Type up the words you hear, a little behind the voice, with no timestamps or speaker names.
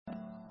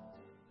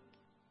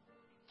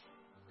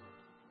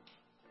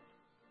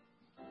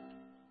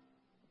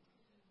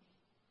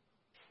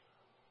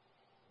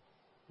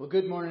Well,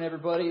 good morning,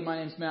 everybody. My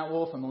name's Matt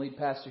Wolf. I'm the lead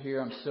pastor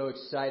here. I'm so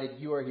excited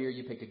you are here.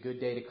 You picked a good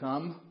day to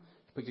come.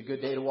 You picked a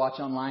good day to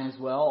watch online as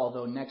well,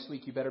 although next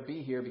week you better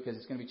be here because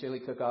it's going to be chili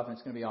cook-off and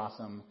it's going to be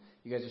awesome.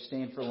 You guys are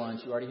staying for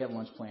lunch. You already have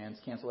lunch plans.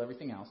 Cancel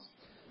everything else.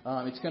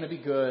 It's going to be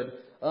good.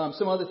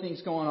 Some other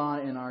things going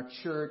on in our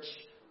church.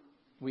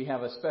 We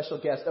have a special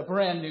guest, a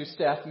brand new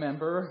staff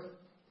member,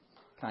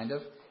 kind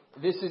of.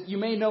 You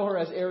may know her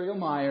as Ariel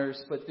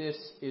Myers, but this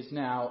is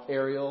now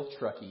Ariel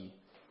Truckee.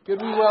 Could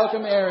we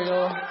welcome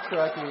Ariel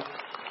Truckee?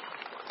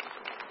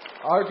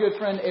 Our good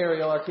friend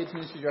Ariel, our kids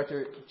ministry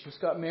director, just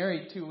got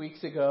married 2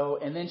 weeks ago,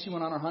 and then she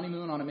went on her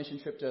honeymoon on a mission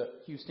trip to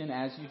Houston,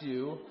 as you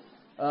do,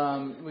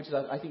 which is,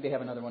 I think they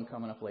have another one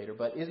coming up later.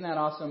 But isn't that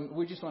awesome?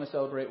 We just want to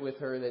celebrate with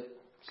her that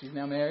she's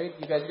now married.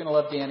 You guys are going to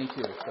love Danny,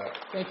 too. So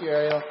thank you,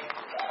 Ariel.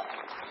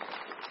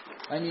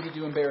 I needed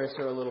to embarrass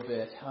her a little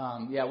bit.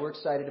 We're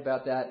excited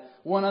about that.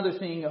 One other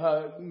thing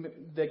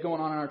that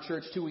going on in our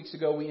church, 2 weeks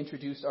ago, we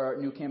introduced our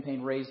new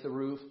campaign, Raise the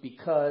Roof,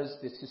 because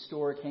this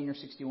historic Hangar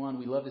 61,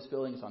 we love this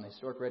building, it's on the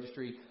historic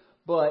registry,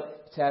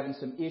 but it's having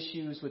some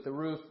issues with the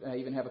roof. I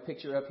even have a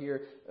picture up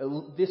here.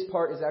 This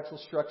part is actual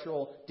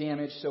structural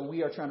damage, so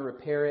we are trying to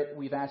repair it.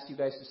 We've asked you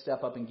guys to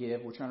step up and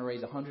give. We're trying to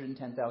raise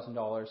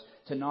 $110,000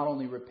 to not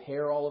only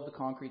repair all of the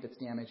concrete that's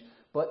damaged,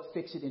 but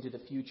fix it into the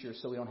future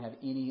so we don't have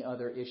any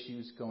other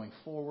issues going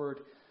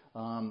forward.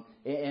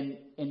 And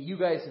you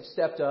guys have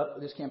stepped up.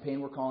 This campaign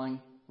we're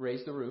calling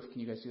Raise the Roof. Can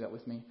you guys do that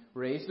with me?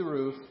 Raise the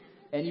Roof.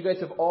 And you guys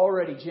have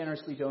already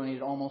generously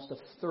donated almost a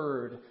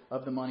third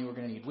of the money we're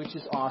going to need, which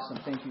is awesome.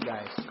 Thank you,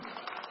 guys.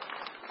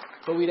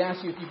 But we'd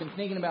ask you, if you've been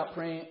thinking about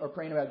praying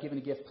about giving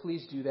a gift,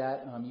 please do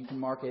that. You can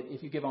mark it.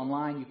 If you give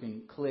online, you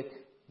can click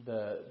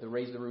the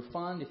Raise the Roof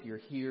fund. If you're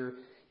here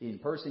in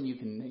person, you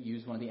can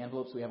use one of the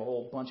envelopes. We have a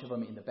whole bunch of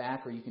them in the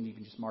back, or you can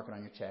even just mark it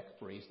on your check,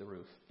 Raise the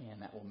Roof,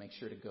 and that will make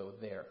sure to go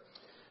there.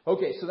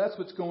 Okay, so that's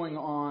what's going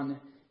on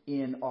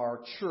in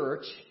our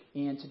church,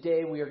 and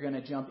today we are going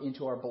to jump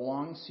into our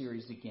Belong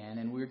series again,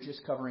 and we're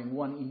just covering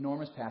one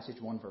enormous passage,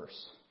 one verse.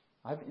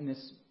 In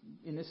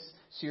this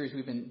series,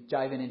 we've been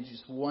diving into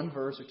just one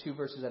verse or two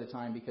verses at a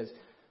time because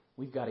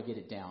we've got to get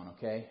it down,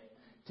 okay?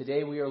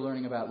 Today we are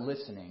learning about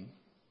listening,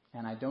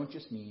 and I don't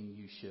just mean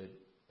you should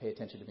pay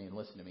attention to me and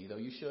listen to me, though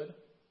you should,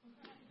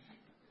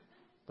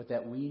 but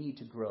that we need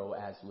to grow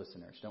as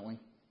listeners, don't we?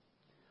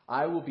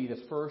 I will be the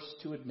first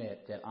to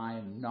admit that I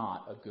am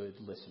not a good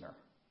listener.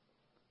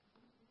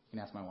 You can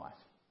ask my wife.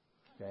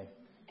 Okay,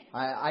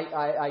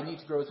 I need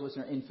to grow as a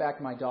listener. In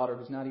fact, my daughter,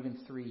 who's not even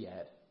 3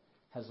 yet,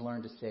 has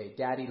learned to say,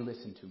 "Daddy,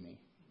 listen to me."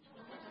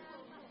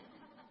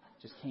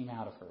 Just came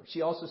out of her.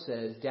 She also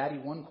says, "Daddy,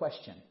 one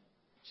question."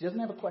 She doesn't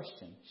have a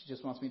question. She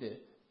just wants me to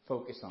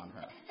focus on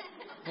her.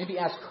 Maybe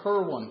ask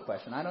her one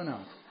question. I don't know.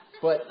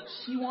 But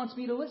she wants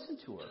me to listen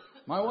to her.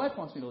 My wife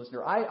wants me to listen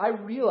to her. I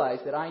realize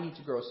that I need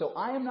to grow. So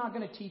I am not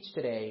going to teach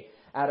today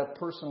out of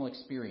personal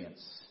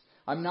experience.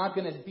 I'm not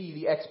going to be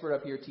the expert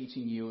up here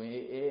teaching you.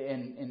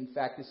 And in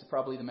fact, this is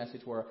probably the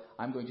message where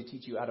I'm going to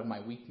teach you out of my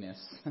weakness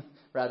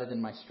rather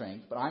than my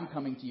strength. But I'm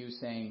coming to you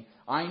saying,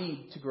 I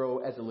need to grow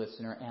as a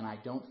listener, and I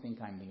don't think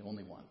I'm the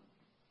only one.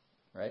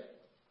 Right?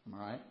 Am I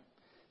right?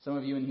 Some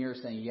of you in here are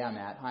saying, yeah,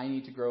 Matt, I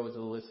need to grow as a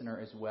listener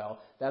as well.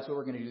 That's what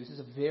we're going to do. This is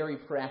a very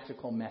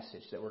practical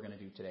message that we're going to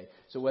do today.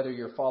 So whether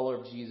you're a follower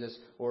of Jesus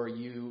or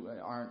you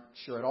aren't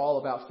sure at all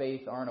about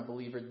faith, aren't a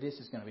believer, this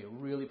is going to be a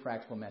really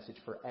practical message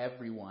for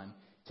everyone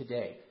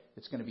today.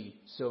 It's going to be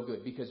so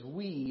good because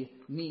we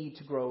need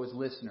to grow as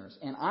listeners.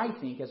 And I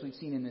think, as we've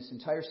seen in this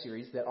entire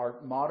series, that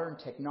our modern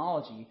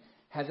technology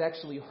has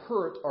actually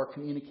hurt our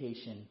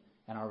communication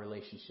and our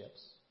relationships.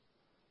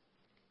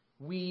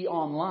 We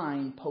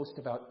online post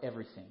about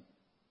everything.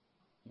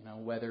 You know,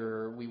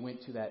 whether we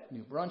went to that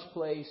new brunch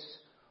place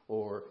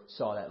or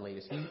saw that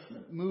latest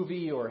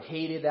movie or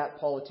hated that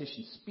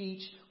politician's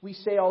speech. We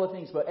say all the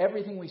things, but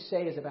everything we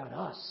say is about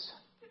us.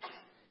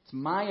 It's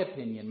my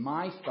opinion,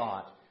 my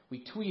thought.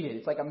 We tweet it.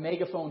 It's like a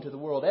megaphone to the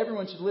world.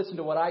 Everyone should listen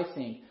to what I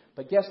think.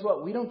 But guess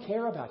what? We don't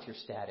care about your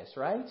status,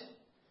 right?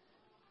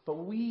 But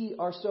we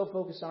are so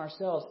focused on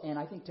ourselves, and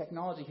I think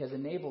technology has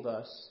enabled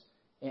us,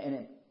 I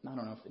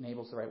don't know if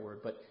enable is the right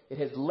word, but it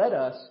has led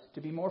us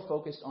to be more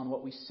focused on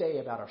what we say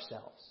about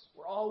ourselves.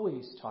 We're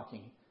always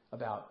talking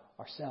about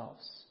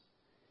ourselves.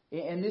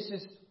 And this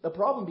is a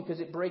problem because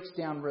it breaks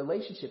down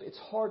relationship. It's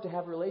hard to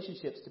have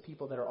relationships to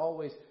people that are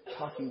always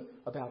talking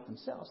about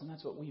themselves. And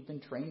that's what we've been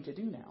trained to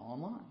do now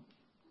online.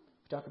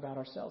 We talk about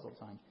ourselves all the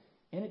time.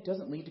 And it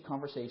doesn't lead to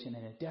conversation,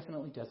 and it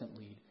definitely doesn't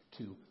lead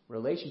to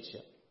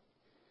relationship.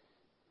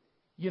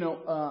 You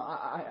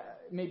know,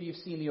 maybe you've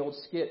seen the old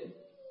skit,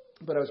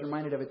 but I was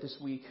reminded of it this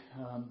week.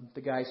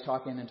 The guy's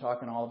talking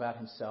all about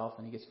himself,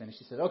 and he gets finished.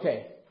 He said,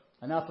 "Okay,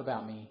 enough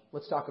about me.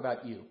 Let's talk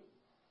about you.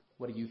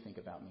 What do you think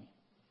about me?"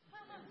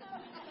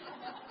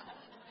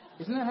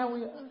 Isn't that how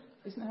we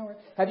are?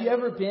 Have you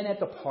ever been at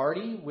the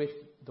party with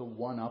the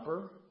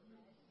one-upper?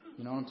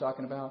 You know what I'm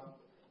talking about?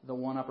 The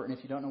one-upper. And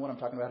if you don't know what I'm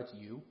talking about, it's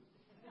you.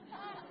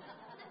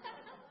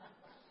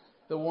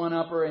 The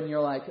one-upper, and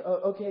you're like,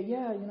 "Oh, okay,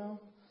 yeah, you know.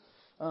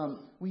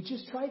 We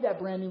just tried that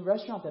brand new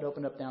restaurant that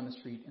opened up down the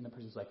street. And the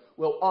person's like,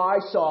 well, I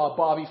saw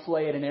Bobby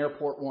Flay at an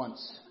airport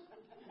once.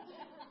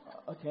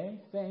 Okay,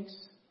 thanks.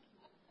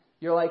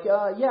 You're like,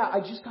 yeah, I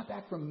just got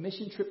back from a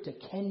mission trip to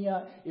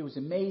Kenya. It was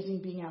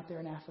amazing being out there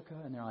in Africa.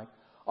 And they're like,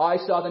 I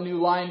saw the new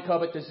lion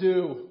cub at the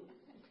zoo.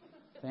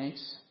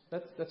 Thanks.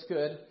 That's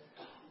good.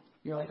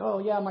 You're like, oh,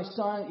 yeah, my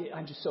son,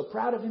 I'm just so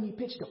proud of him. He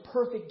pitched a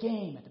perfect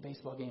game at the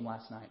baseball game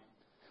last night.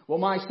 Well,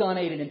 my son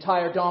ate an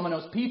entire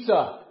Domino's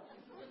pizza.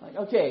 Like,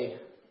 okay.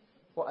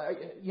 Well,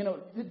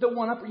 the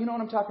one-up, you know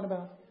what I'm talking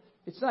about?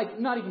 It's like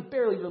not even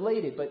barely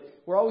related, but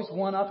we're always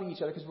one-upping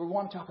each other because we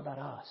want to talk about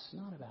us,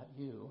 not about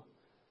you.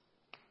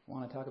 We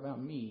want to talk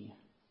about me.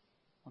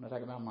 I want to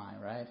talk about mine,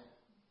 right?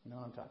 You know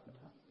what I'm talking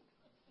about.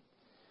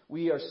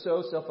 We are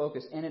so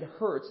self-focused, and it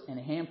hurts and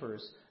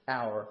hampers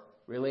our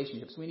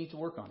relationships. We need to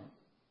work on it.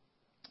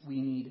 We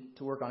need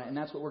to work on it. And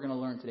that's what we're going to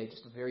learn today,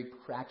 just a very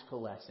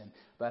practical lesson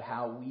about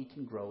how we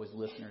can grow as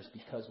listeners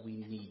because we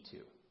need to.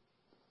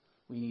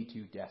 We need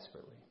to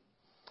desperately.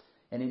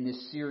 And in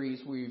this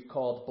series we've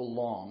called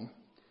Belong,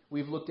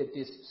 we've looked at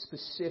this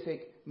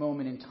specific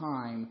moment in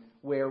time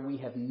where we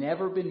have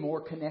never been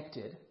more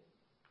connected.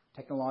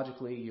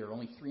 Technologically, you're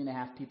only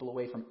 3.5 people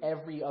away from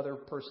every other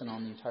person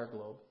on the entire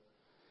globe.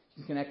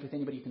 You can connect with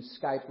anybody. You can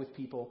Skype with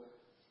people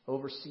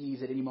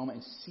overseas at any moment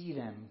and see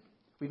them.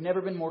 We've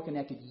never been more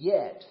connected,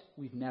 yet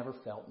we've never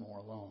felt more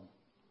alone.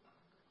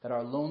 That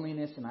our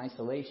loneliness and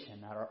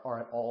isolation are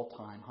at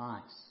all-time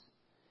highs.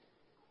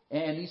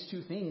 And these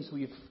two things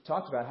we've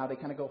talked about, how they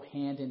kind of go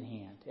hand in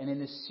hand. And in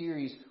this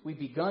series, we've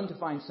begun to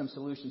find some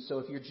solutions. So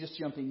if you're just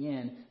jumping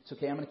in, it's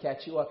okay, I'm going to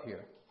catch you up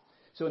here.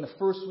 So in the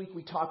first week,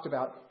 we talked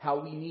about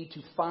how we need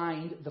to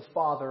find the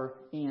Father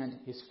and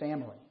His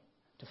family.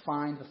 To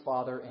find the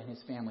Father and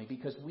His family.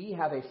 Because we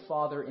have a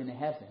Father in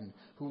heaven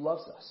who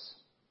loves us.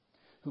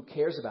 Who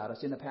cares about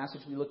us. In the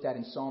passage we looked at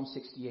in Psalm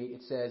 68,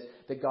 it says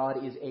that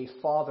God is a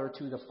father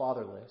to the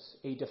fatherless.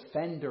 A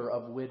defender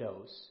of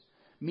widows.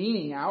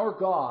 Meaning our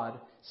God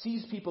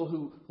sees people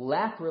who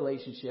lack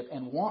relationship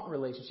and want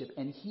relationship,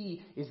 and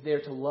He is there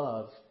to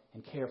love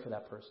and care for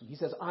that person. He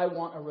says, I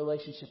want a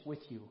relationship with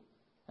you.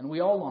 And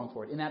we all long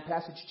for it. In that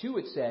passage, too,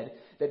 it said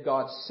that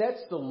God sets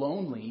the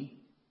lonely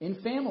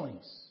in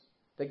families.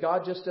 That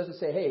God just doesn't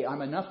say, hey,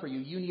 I'm enough for you.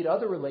 You need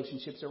other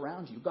relationships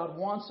around you. God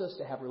wants us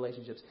to have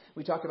relationships.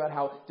 We talked about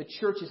how the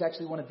church is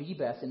actually one of the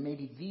best and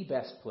maybe the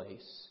best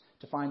place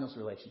to find those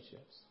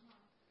relationships.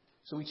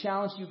 So we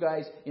challenged you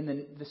guys in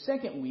the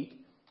second week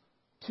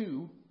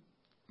to,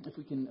 if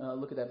we can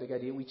look at that big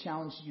idea, we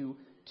challenged you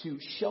to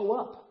show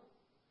up.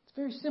 It's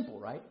very simple,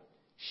 right?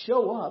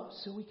 Show up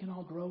so we can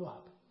all grow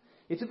up.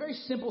 It's a very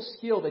simple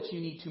skill that you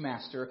need to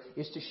master,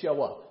 is to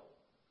show up.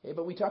 Okay,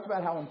 but we talked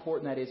about how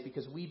important that is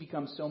because we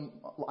become so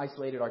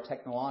isolated. Our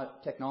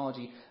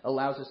technology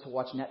allows us to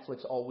watch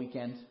Netflix all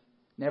weekend,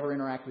 never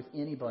interact with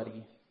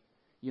anybody.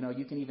 You know,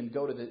 you can even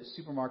go to the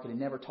supermarket and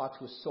never talk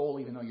to a soul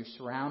even though you're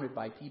surrounded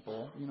by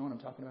people. You know what I'm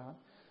talking about?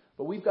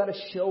 But we've got to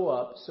show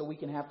up so we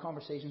can have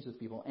conversations with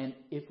people. And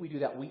if we do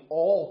that, we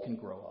all can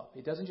grow up.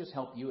 It doesn't just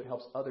help you, it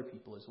helps other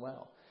people as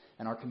well.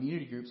 And our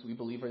community groups, we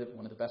believe, are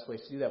one of the best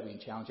ways to do that. We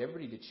challenge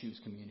everybody to choose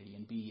community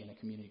and be in a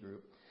community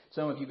group.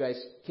 Some of you guys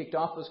kicked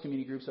off those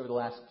community groups over the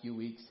last few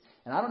weeks.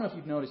 And I don't know if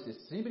you've noticed this.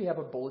 Does anybody have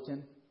a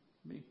bulletin?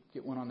 Anybody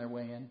get one on their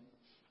way in?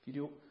 If you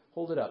do,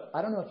 hold it up.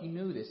 I don't know if you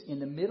knew this. In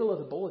the middle of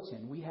the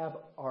bulletin, we have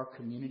our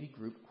community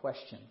group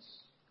questions.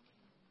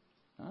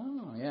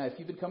 Oh, yeah. If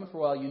you've been coming for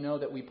a while, you know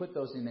that we put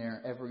those in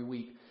there every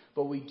week.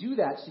 But we do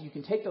that so you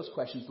can take those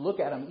questions, look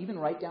at them, even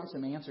write down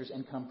some answers,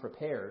 and come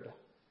prepared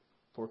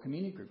for a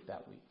community group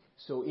that week.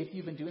 So if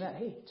you've been doing that,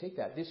 hey, take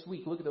that. This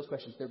week, look at those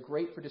questions. They're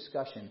great for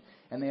discussion,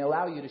 and they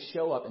allow you to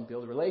show up and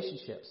build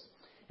relationships.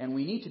 And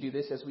we need to do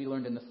this, as we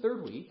learned in the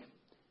third week,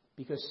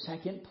 because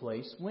second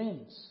place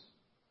wins.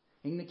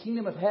 In the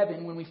kingdom of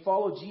heaven, when we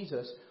follow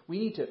Jesus, we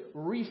need to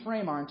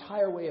reframe our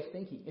entire way of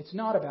thinking. It's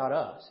not about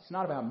us. It's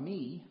not about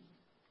me.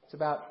 It's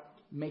about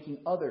making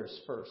others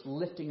first,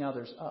 lifting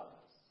others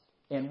up.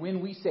 And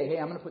when we say, hey,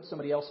 I'm going to put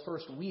somebody else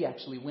first, we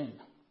actually win.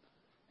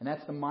 And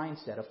that's the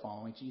mindset of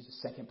following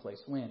Jesus. Second place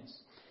wins.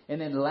 And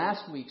then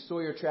last week,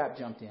 Sawyer Trapp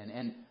jumped in.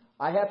 And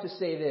I have to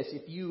say this,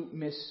 if you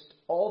missed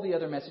all the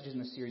other messages in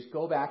the series,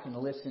 go back and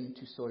listen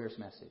to Sawyer's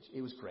message.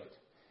 It was great.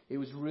 It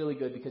was really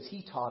good because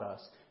he taught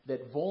us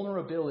that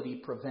vulnerability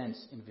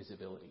prevents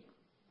invisibility.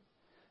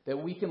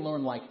 That we can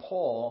learn, like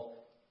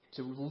Paul,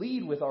 to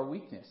lead with our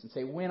weakness and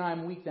say, when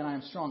I'm weak, then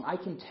I'm strong. I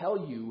can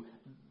tell you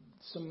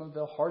some of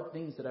the hard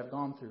things that I've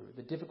gone through,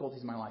 the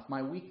difficulties in my life,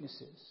 my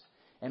weaknesses.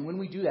 And when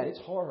we do that, it's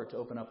hard to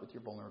open up with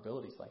your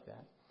vulnerabilities like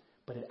that.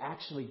 But it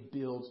actually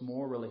builds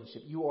more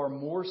relationship. You are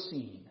more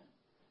seen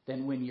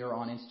than when you're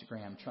on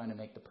Instagram trying to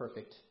make the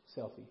perfect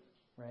selfie,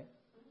 right?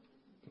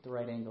 Get the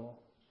right angle.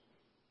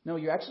 No,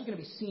 you're actually going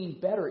to be seen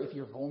better if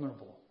you're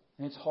vulnerable.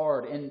 And it's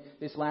hard. And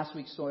this last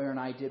week, Sawyer and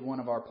I did one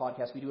of our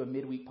podcasts. We do a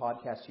midweek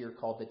podcast here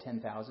called The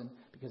 10,000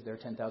 because there are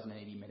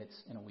 10,080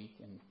 minutes in a week,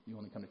 and you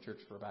only come to church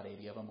for about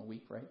 80 of them a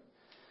week, right?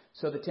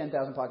 So the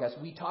 10,000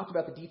 podcast, we talked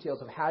about the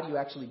details of how do you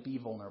actually be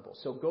vulnerable.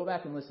 So go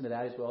back and listen to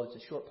that as well. It's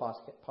a short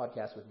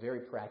podcast with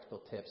very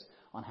practical tips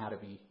on how to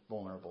be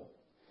vulnerable.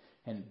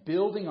 And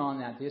building on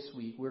that this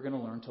week, we're going to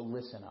learn to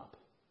listen up.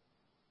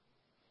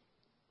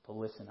 To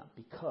listen up,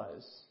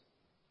 because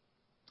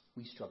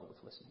we struggle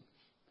with listening.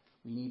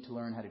 We need to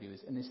learn how to do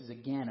this. And this is,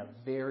 again, a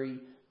very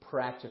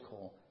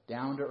practical,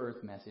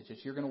 down-to-earth message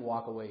that you're going to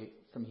walk away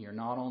from here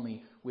not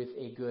only with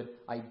a good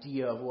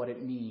idea of what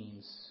it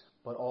means,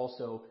 but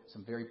also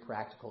some very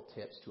practical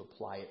tips to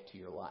apply it to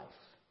your life.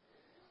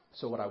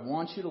 So what I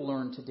want you to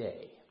learn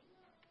today,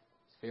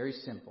 it's very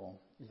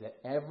simple, is that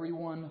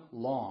everyone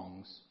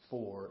longs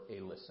for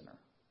a listener.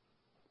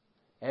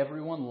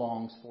 Everyone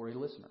longs for a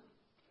listener.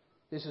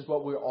 This is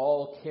what we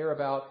all care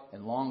about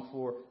and long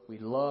for. We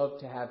love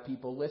to have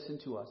people listen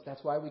to us.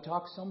 That's why we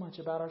talk so much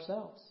about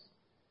ourselves.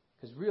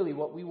 Because really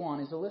what we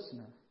want is a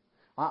listener.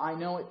 I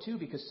know it too,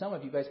 because some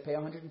of you guys pay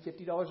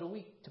 $150 a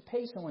week to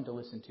pay someone to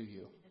listen to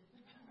you.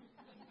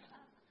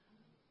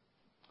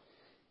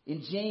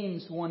 In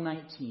James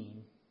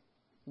 1:19,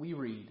 we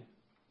read,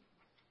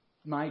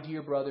 "My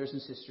dear brothers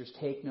and sisters,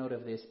 take note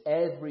of this.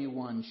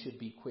 Everyone should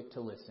be quick to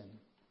listen,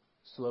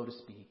 slow to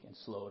speak, and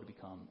slow to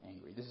become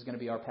angry." This is going to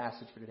be our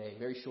passage for today.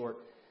 Very short.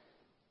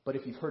 But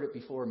if you've heard it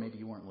before, maybe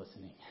you weren't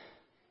listening.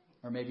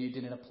 Or maybe you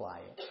didn't apply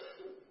it.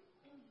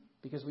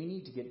 Because we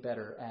need to get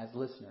better as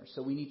listeners.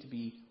 So we need to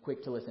be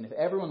quick to listen. If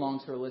everyone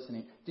longs for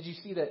listening, did you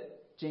see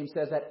that James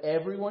says that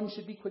everyone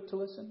should be quick to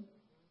listen?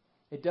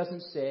 It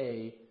doesn't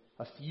say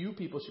a few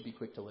people should be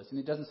quick to listen.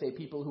 It doesn't say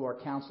people who are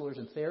counselors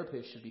and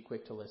therapists should be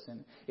quick to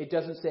listen. It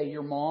doesn't say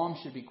your mom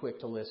should be quick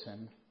to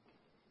listen.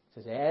 It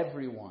says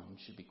everyone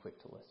should be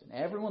quick to listen.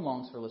 Everyone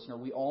longs for a listener.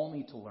 We all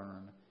need to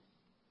learn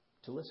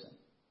to listen.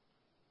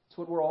 It's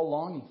what we're all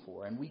longing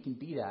for, and we can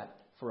be that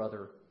for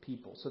other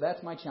people. So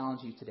that's my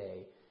challenge to you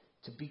today,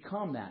 to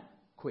become that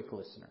quick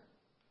listener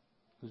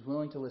who's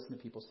willing to listen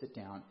to people, sit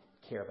down,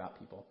 care about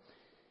people.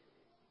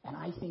 And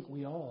I think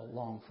we all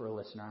long for a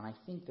listener, and I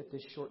think that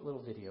this short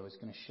little video is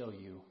going to show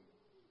you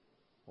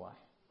why.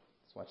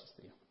 Let's watch this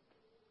video.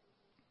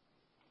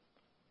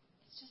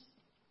 It's just,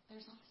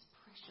 there's all this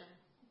pressure,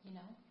 you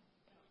know?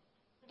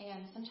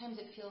 And sometimes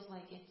it feels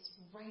like it's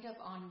right up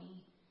on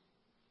me,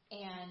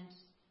 and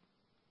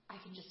I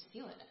can just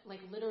feel it,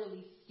 like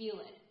literally feel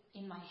it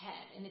in my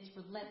head, and it's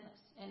relentless.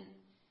 And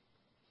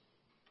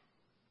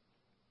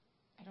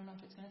I don't know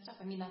if it's going to stop.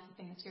 I mean, that's the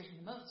thing that scares me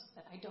the most,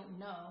 that I don't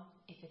know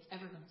if it's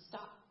ever going to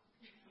stop.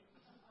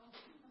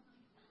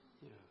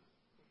 Yeah.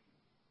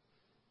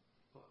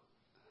 Well,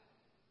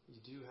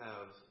 you do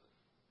have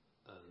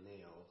a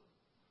nail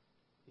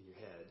in your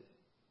head.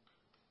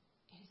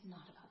 It is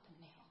not about the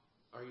nail.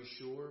 Are you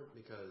sure?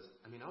 Because,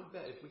 I mean, I'll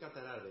bet if we got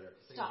that out of there...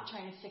 Stop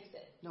trying to fix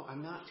it. No,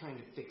 I'm not trying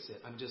to fix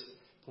it. I'm just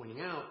pointing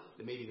out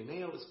that maybe the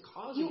nail is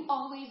causing... You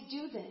always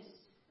do this.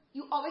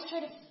 You always try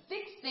to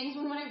fix things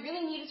when what I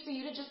really need is for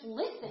you to just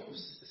listen.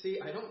 See,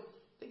 I don't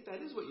think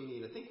that is what you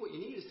need. I think what you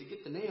need is to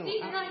get the nail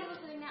See, out. you're not even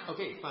listening now.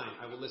 Okay, fine.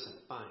 I will listen.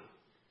 Fine.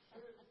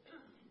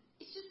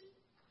 It's just,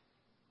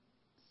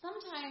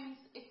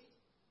 sometimes it's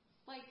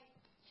like,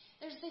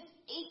 there's this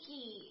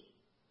achy,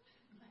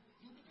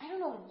 I don't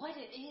know what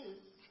it is.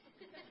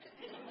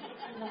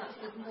 I'm not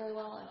sleeping very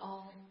well at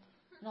all.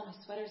 And all my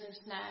sweaters are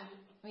snagged.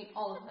 I mean,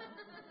 all of them.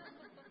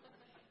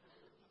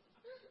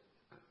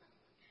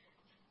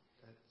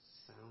 That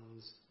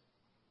sounds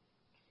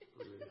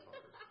really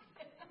hard.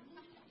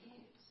 It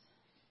is.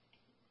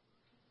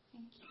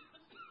 Thank you.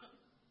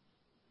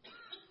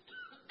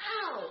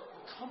 Ow!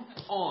 Come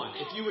on.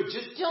 If you would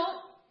just...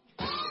 Don't.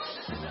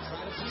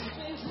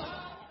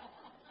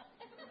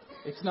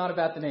 It's not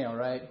about the nail,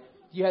 right?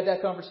 You had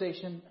that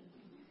conversation?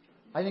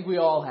 I think we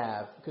all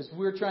have, because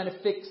we're trying to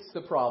fix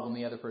the problem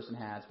the other person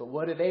has. But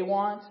what do they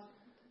want?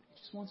 They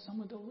just want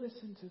someone to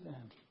listen to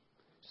them.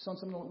 Just want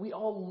someone to, we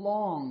all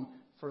long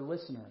for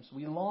listeners.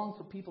 We long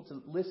for people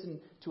to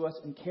listen to us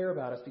and care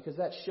about us, because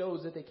that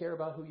shows that they care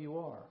about who you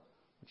are,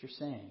 what you're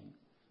saying,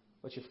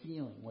 what you're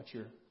feeling, what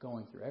you're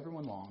going through.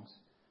 Everyone longs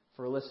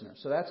for a listener.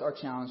 So that's our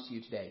challenge to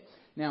you today.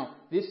 Now,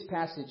 this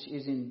passage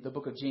is in the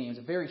book of James,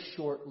 a very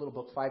short little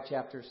book, 5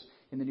 chapters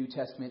in the New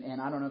Testament. And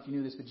I don't know if you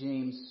knew this, but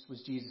James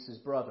was Jesus'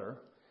 brother.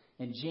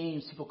 And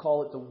James, people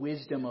call it the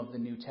wisdom of the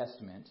New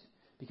Testament,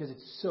 because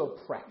it's so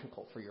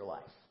practical for your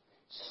life.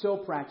 So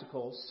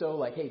practical, so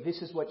like, hey,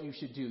 this is what you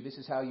should do. This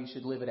is how you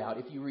should live it out.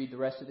 If you read the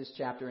rest of this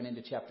chapter and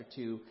into chapter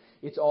 2,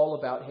 it's all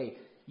about, hey,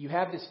 you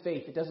have this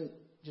faith. It doesn't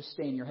just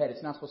stay in your head.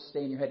 It's not supposed to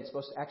stay in your head. It's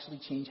supposed to actually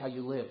change how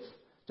you live.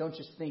 Don't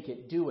just think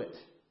it, do it.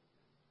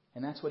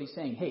 And that's what he's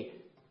saying. Hey,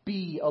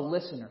 be a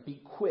listener.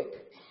 Be quick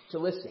to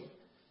listen.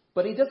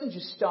 But he doesn't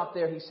just stop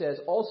there. He says,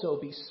 also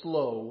be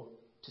slow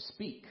to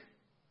speak.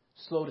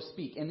 Slow to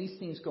speak. And these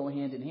things go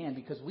hand in hand,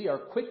 because we are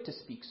quick to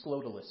speak,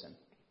 slow to listen.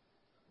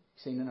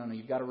 He's saying, no,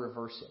 you've got to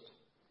reverse it.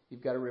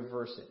 You've got to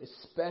reverse it,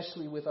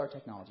 especially with our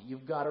technology.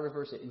 You've got to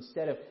reverse it.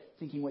 Instead of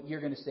thinking what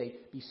you're going to say,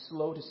 be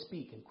slow to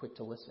speak and quick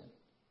to listen.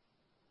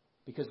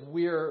 Because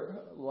we're,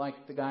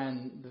 like the guy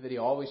in the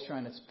video, always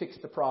trying to fix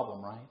the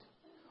problem, right?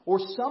 Or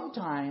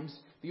sometimes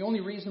The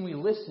only reason we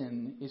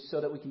listen is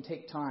so that we can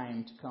take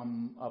time to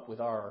come up with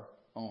our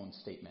own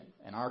statement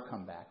and our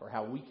comeback or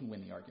how we can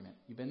win the argument.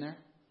 You been there?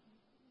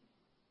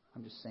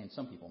 I'm just saying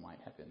some people might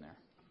have been there.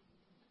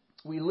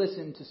 We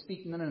listen to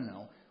speak.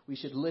 No. We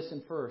should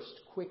listen first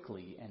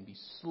quickly and be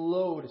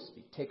slow to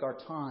speak. Take our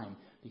time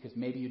because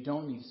maybe you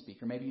don't need to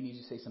speak or maybe you need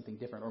to say something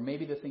different or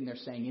maybe the thing they're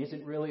saying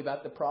isn't really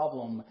about the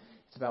problem.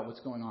 It's about what's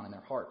going on in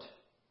their heart,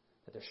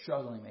 that they're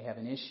struggling, they have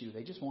an issue,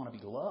 they just want to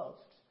be loved.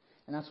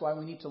 And that's why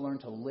we need to learn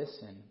to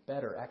listen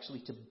better, actually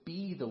to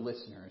be the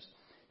listeners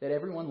that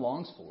everyone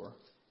longs for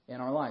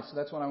in our lives. So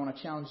that's what I want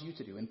to challenge you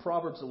to do. In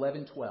Proverbs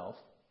 11:12,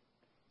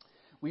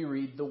 we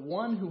read, "The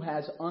one who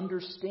has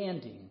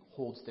understanding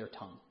holds their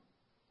tongue."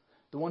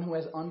 The one who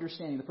has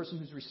understanding, the person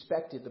who's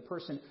respected, the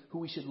person who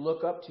we should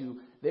look up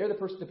to, they're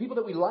the people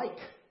that we like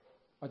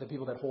are the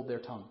people that hold their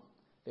tongue.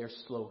 They're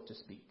slow to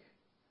speak.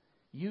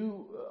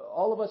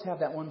 All of us have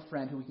that one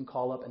friend who we can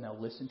call up and they'll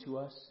listen to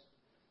us.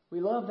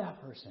 We love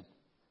that person.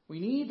 We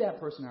need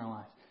that person in our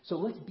life. So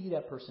let's be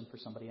that person for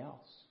somebody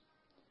else.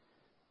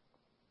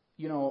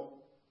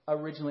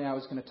 Originally I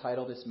was going to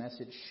title this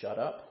message, "Shut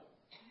Up,"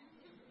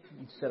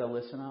 instead of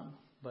 "Listen Up."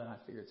 But I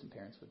figured some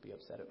parents would be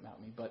upset about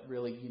me. But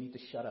really, you need to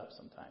shut up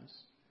sometimes.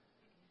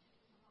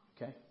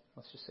 Okay?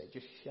 Let's just say,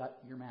 just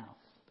shut your mouth.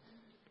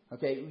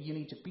 Okay? You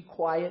need to be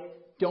quiet.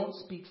 Don't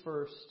speak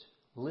first.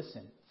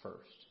 Listen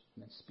first.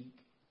 And then speak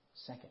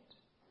second.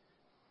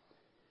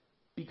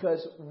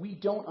 Because we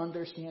don't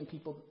understand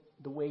people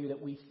the way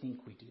that we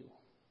think we do.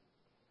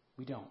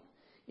 We don't.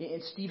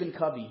 And Stephen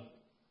Covey,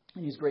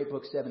 in his great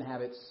book, 7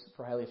 Habits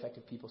for Highly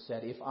Effective People,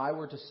 said, "If I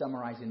were to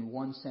summarize in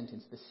one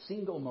sentence the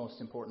single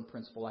most important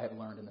principle I have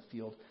learned in the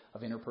field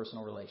of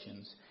interpersonal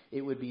relations,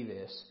 it would be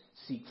this: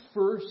 seek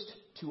first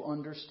to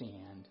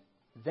understand,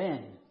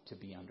 then to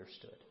be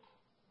understood."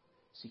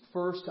 Seek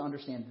first to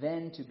understand,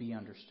 then to be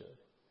understood.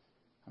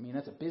 I mean,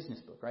 that's a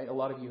business book, right? A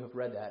lot of you have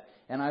read that.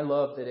 And I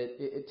love that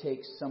it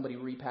takes somebody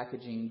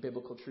repackaging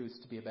biblical truths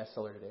to be a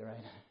bestseller today,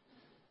 right?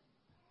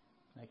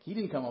 Like, he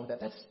didn't come up with that.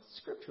 That's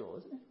scriptural,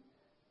 isn't it?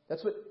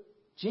 That's what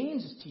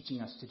James is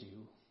teaching us to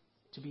do,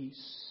 to be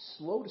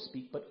slow to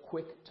speak but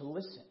quick to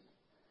listen.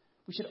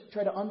 We should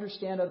try to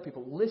understand other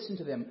people, listen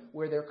to them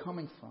where they're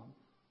coming from.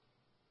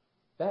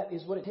 That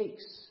is what it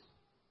takes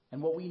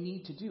and what we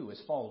need to do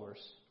as followers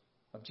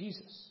of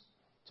Jesus,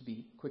 to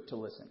be quick to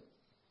listen.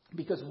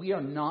 Because we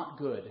are not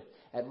good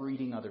at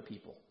reading other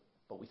people,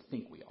 but we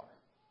think we are.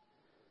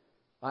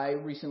 I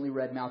recently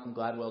read Malcolm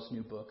Gladwell's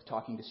new book,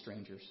 Talking to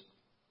Strangers.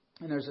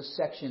 And there's a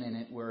section in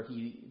it where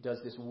he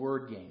does this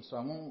word game. So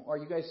are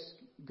you guys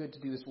good to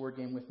do this word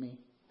game with me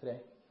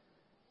today?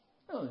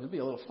 Oh, it'll be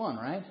a little fun,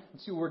 right?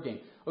 Let's do a word game.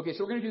 Okay,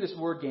 so we're going to do this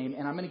word game,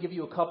 and I'm going to give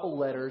you a couple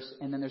letters,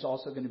 and then there's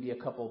also going to be a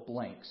couple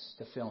blanks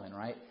to fill in,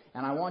 right?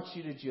 And I want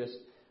you to just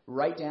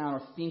write down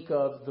or think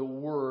of the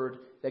word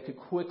that could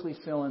quickly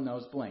fill in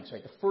those blanks,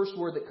 right? The first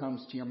word that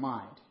comes to your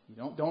mind. You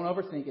don't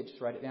overthink it,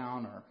 just write it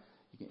down, or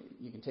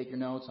you can take your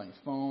notes on your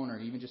phone, or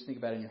even just think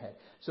about it in your head.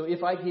 So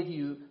if I give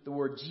you the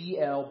word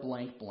GL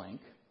blank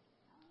blank,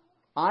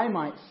 I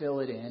might fill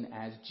it in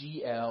as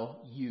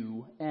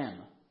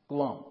GLUM,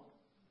 glum.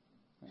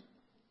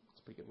 That's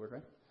a pretty good word,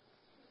 right?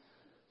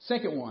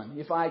 Second one,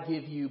 if I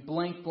give you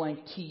blank blank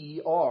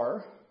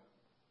TER,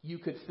 you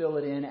could fill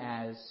it in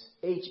as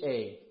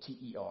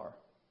HATER.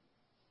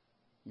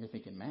 You're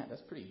thinking, man,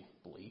 that's pretty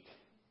bleak.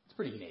 It's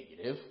pretty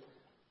negative.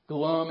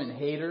 Glum and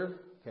hater,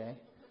 okay?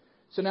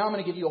 So now I'm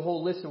going to give you a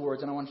whole list of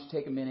words, and I want you to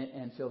take a minute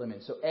and fill them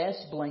in. So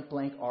S blank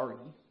blank RE,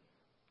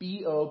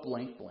 BO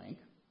blank blank,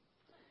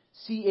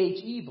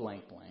 CHE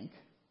blank blank,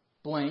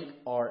 blank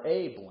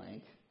RA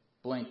blank,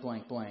 blank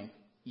blank blank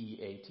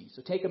EAT.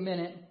 So take a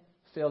minute,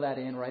 fill that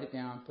in, write it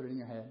down, put it in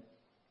your head.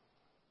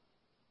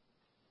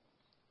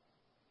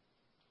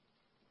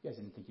 You guys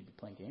didn't think you'd be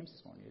playing games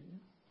this morning, did you?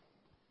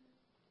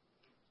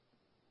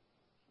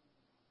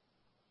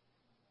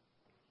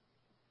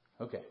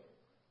 Okay.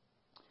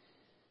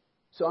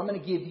 So I'm going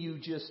to give you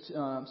just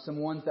some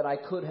ones that I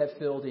could have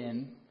filled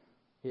in.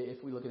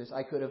 If we look at this,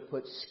 I could have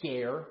put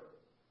scare.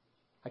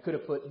 I could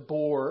have put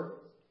bore,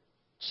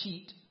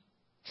 cheat,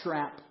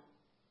 trap,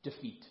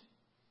 defeat.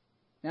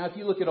 Now, if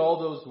you look at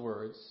all those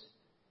words,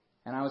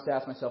 and I was to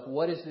ask myself,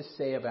 what does this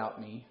say about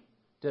me?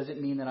 Does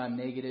it mean that I'm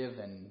negative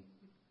and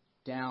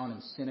down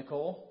and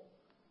cynical?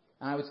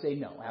 And I would say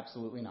no,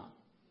 absolutely not.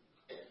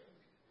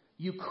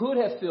 You could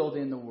have filled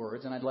in the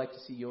words, and I'd like to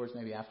see yours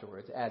maybe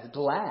afterwards, as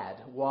glad,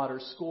 water,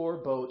 score,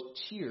 boat,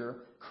 cheer,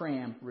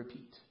 cram,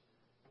 repeat.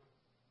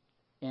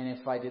 And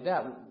if I did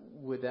that,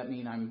 would that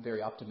mean I'm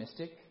very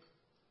optimistic?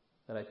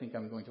 That I think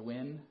I'm going to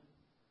win?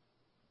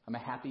 I'm a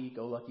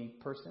happy-go-lucky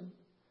person?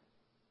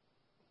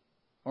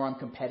 Or I'm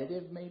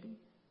competitive, maybe?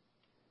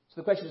 So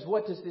the question is,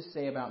 what does this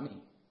say about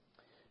me?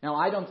 Now,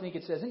 I don't think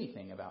it says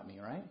anything about me,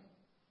 right?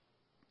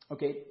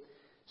 Okay,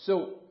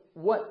 so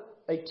what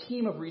a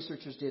team of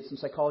researchers did, some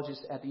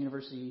psychologists at the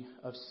University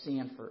of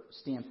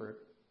Stanford,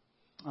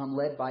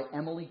 led by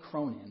Emily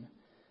Cronin,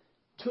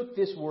 took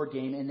this word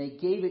game and they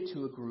gave it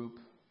to a group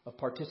of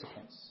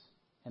participants.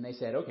 And they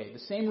said, okay, the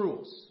same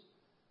rules.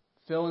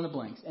 Fill in the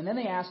blanks. And then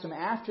they asked him,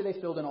 after they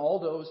filled in all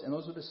those, and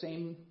those were the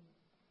same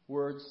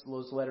words,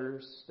 those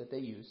letters that they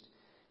used,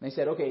 and they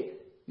said, okay,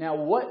 now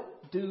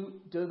what do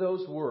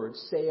those words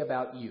say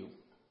about you?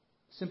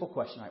 Simple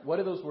question, right? What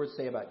do those words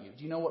say about you?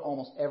 Do you know what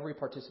almost every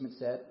participant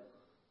said?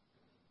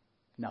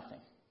 Nothing.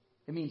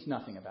 It means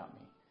nothing about me.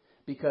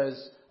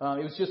 Because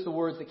it was just the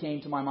words that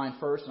came to my mind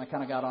first, and I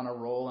kind of got on a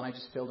roll, and I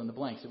just filled in the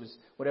blanks. It was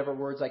whatever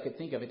words I could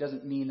think of. It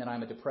doesn't mean that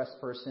I'm a depressed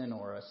person,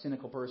 or a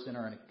cynical person,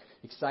 or an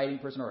exciting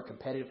person, or a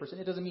competitive person.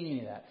 It doesn't mean any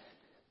of that.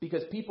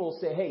 Because people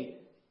say, hey,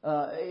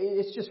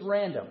 it's just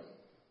random.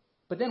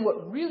 But then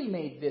what really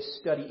made this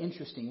study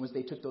interesting was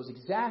they took those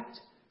exact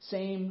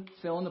same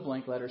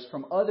fill-in-the-blank letters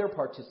from other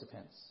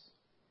participants.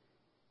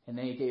 And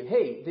they gave,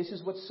 hey, this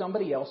is what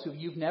somebody else who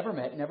you've never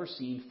met, never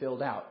seen,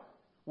 filled out.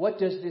 What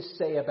does this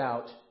say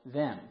about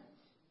them?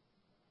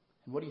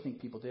 And what do you think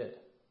people did?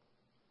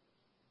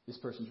 This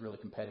person's really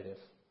competitive.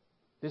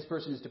 This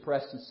person is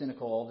depressed and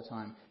cynical all the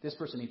time. This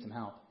person needs some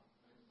help.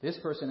 This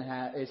person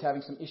is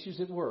having some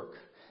issues at work.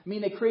 I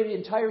mean, they created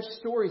entire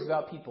stories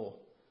about people.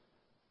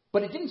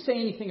 But it didn't say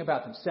anything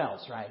about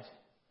themselves, right?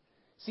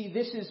 See,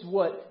 this is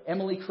what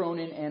Emily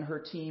Cronin and her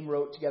team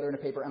wrote together in a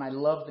paper, and I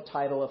love the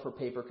title of her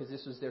paper because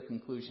this was their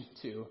conclusion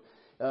too.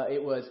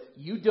 It was,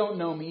 "You don't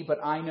know me,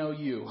 but I know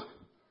you.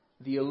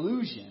 The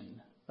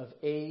illusion of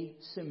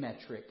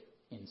asymmetric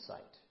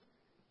insight."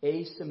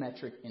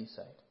 Asymmetric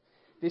insight.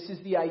 This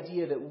is the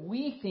idea that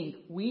we think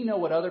we know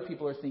what other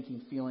people are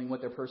thinking, feeling,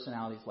 what their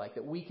personality is like,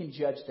 that we can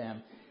judge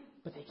them,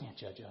 but they can't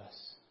judge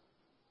us.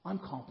 I'm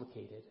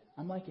complicated.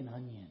 I'm like an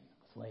onion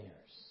with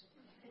layers.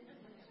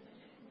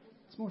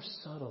 It's more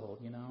subtle,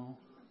 you know.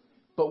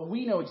 But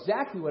we know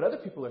exactly what other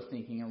people are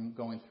thinking and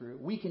going through.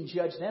 We can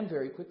judge them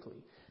very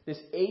quickly. This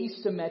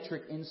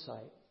asymmetric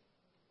insight.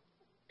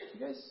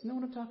 You guys know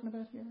what I'm talking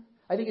about here?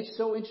 I think it's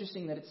so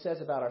interesting that it says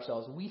about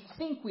ourselves, we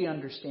think we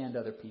understand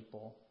other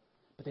people,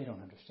 but they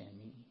don't understand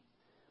me.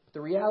 But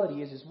the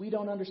reality is we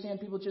don't understand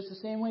people just the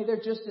same way.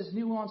 They're just as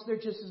nuanced. They're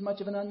just as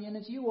much of an onion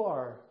as you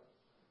are.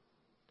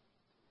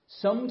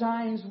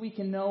 Sometimes we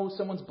can know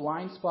someone's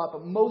blind spot,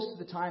 but most of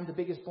the time the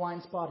biggest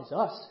blind spot is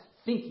us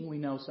thinking we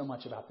know so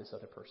much about this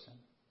other person.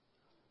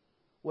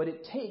 What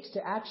it takes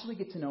to actually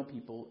get to know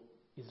people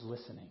is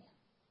listening.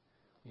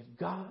 We have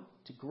got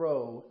to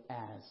grow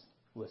as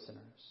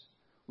listeners.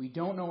 We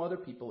don't know other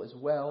people as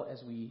well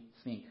as we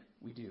think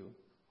we do.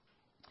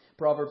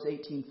 Proverbs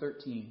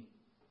 18:13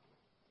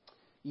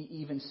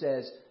 even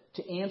says,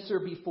 to answer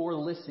before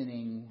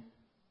listening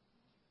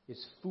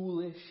is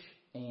foolish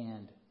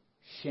and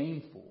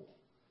shameful.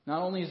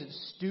 Not only is it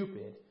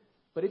stupid,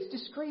 but it's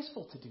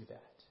disgraceful to do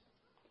that.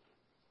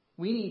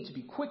 We need to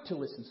be quick to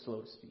listen,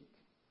 slow to speak.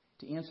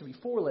 To answer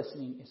before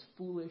listening is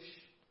foolish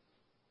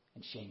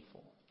and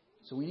shameful.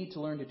 So we need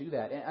to learn to do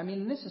that. I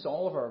mean, this is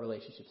all of our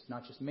relationships,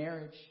 not just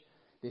marriage.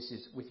 This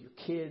is with your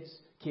kids,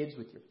 kids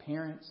with your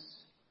parents.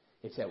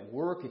 It's at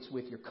work, it's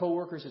with your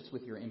coworkers, it's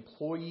with your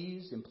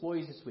employees,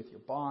 it's with your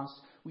boss.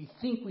 We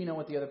think we know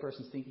what the other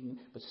person's thinking,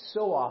 but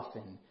so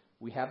often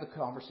we have the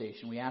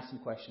conversation, we ask them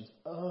questions.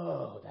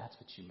 Oh, that's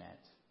what you meant.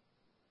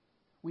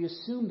 We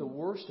assume the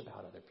worst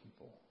about other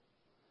people.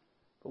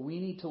 But we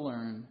need to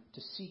learn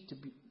to seek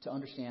to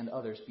understand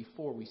others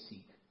before we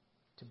seek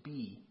to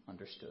be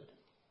understood.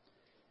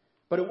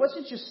 But it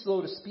wasn't just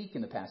slow to speak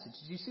in the passage.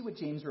 Did you see what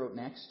James wrote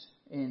next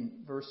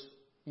in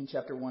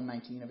chapter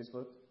 119 of his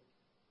book?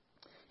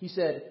 He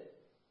said,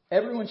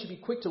 everyone should be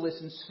quick to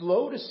listen,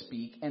 slow to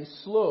speak, and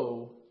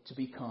slow to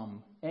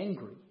become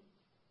angry.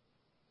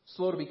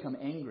 Slow to become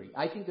angry.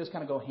 I think those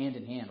kind of go hand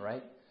in hand,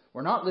 right?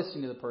 We're not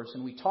listening to the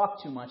person, we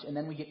talk too much, and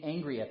then we get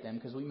angry at them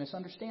because we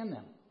misunderstand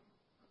them.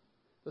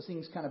 Those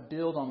things kind of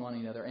build on one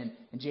another. And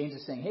James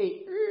is saying,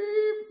 hey,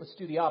 let's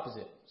do the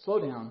opposite. Slow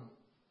down.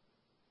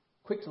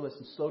 Quick to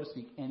listen, slow to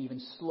speak, and even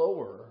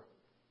slower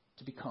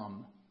to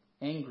become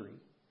angry.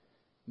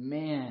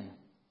 Man,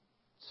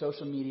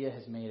 social media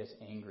has made us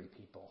angry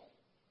people.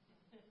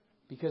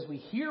 Because we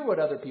hear what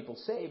other people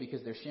say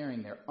because they're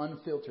sharing their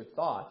unfiltered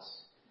thoughts.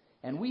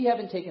 And we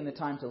haven't taken the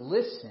time to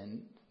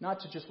listen, not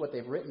to just what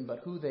they've written, but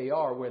who they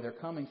are, where they're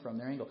coming from,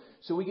 their angle.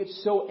 So we get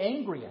so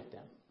angry at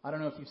them. I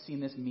don't know if you've seen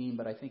this meme,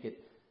 but I think it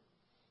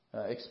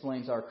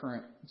explains our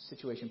current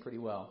situation pretty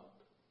well.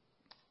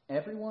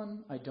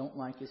 Everyone I don't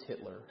like is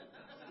Hitler.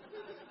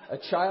 A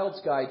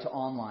child's guide to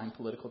online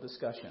political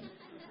discussion.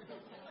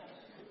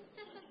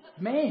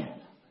 Man,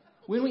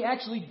 when we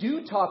actually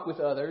do talk with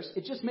others,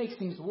 it just makes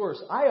things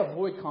worse. I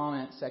avoid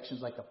comment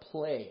sections like a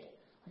plague.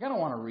 Like, I don't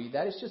want to read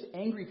that. It's just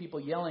angry people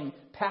yelling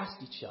past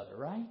each other,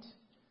 right?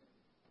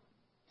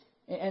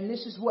 And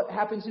this is what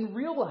happens in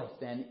real life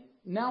then.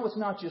 Now it's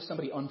not just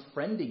somebody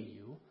unfriending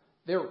you.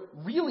 They're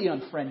really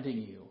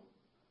unfriending you.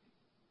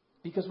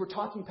 Because we're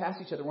talking past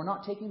each other. We're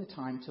not taking the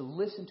time to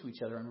listen to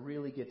each other and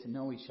really get to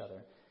know each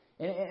other.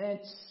 And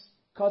it's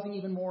causing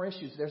even more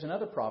issues. There's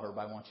another proverb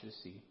I want you to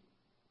see.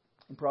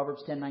 In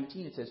Proverbs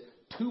 10:19 it says,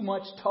 too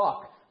much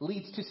talk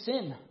leads to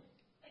sin.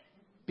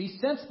 Be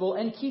sensible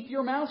and keep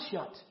your mouth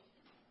shut.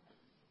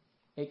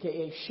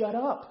 AKA, shut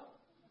up.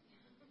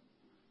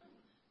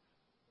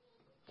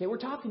 Okay, we're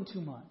talking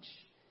too much.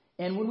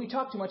 And when we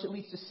talk too much, it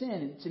leads to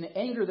sin. It's an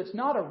anger that's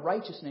not a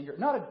righteous anger,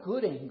 not a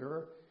good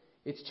anger.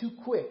 It's too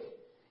quick.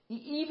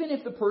 Even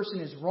if the person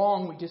is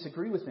wrong, we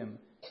disagree with him.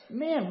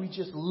 Man, we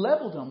just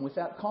leveled them with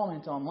that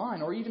comment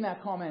online or even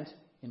that comment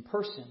in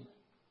person.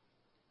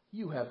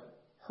 You have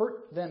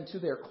hurt them to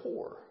their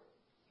core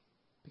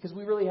because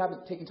we really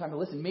haven't taken time to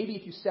listen. Maybe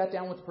if you sat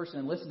down with the person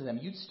and listened to them,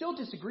 you'd still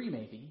disagree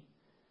maybe,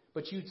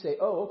 but you'd say,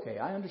 oh, okay,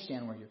 I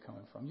understand where you're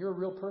coming from. You're a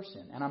real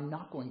person, and I'm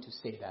not going to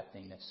say that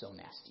thing that's so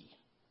nasty.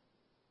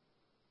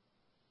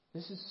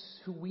 This is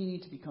who we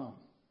need to become.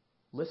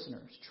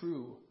 Listeners,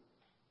 true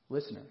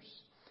listeners.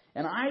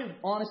 And I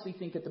honestly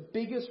think that the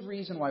biggest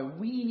reason why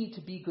we need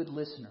to be good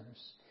listeners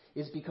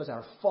is because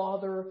our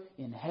Father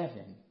in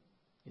heaven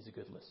is a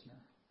good listener.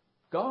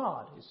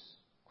 God is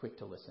quick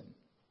to listen,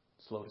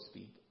 slow to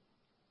speak,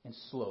 and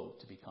slow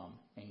to become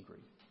angry.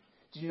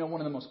 Did you know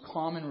one of the most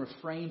common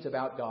refrains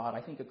about God,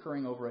 I think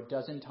occurring over a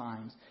dozen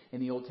times in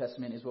the Old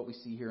Testament, is what we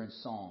see here in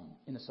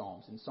the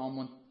Psalms. In Psalm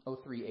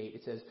 103:8,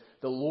 it says,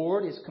 "The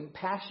Lord is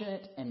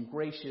compassionate and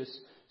gracious,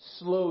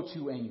 slow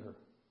to anger."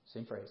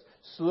 Same phrase.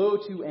 Slow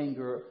to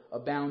anger,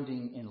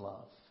 abounding in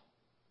love.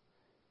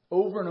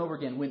 Over and over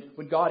again,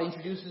 when God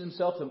introduces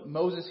himself to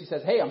Moses, he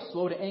says, hey, I'm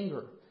slow to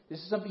anger. This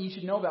is something you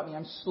should know about me.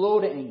 I'm slow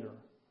to anger.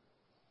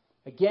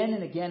 Again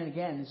and again and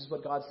again, this is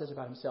what God says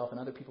about himself and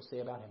other people say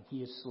about him.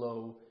 He is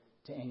slow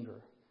to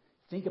anger.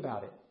 Think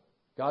about it.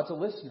 God's a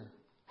listener.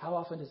 How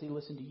often does he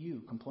listen to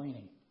you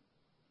complaining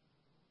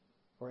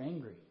or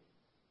angry?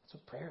 That's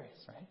what prayer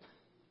is, right?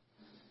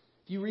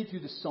 If you read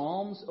through the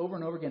Psalms over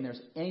and over again,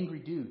 there's angry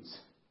dudes.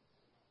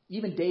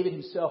 Even David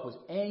himself was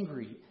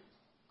angry,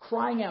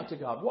 crying out to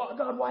God,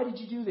 God, why did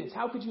you do this?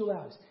 How could you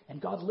allow this?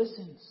 And God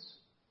listens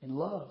in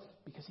love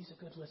because he's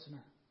a good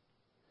listener.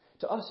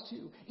 To us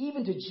too.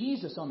 Even to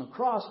Jesus on the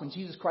cross when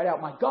Jesus cried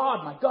out, my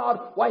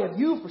God, why have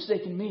you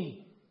forsaken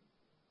me?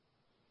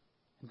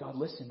 And God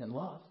listened and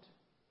loved.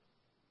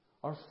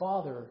 Our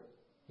Father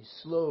is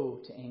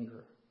slow to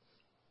anger.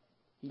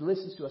 He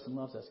listens to us and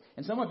loves us.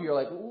 And some of you are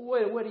like,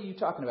 what are you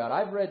talking about?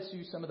 I've read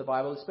through some of the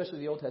Bible, especially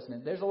the Old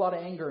Testament. There's a lot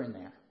of anger in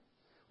there.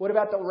 What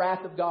about the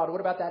wrath of God?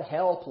 What about that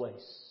hell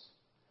place?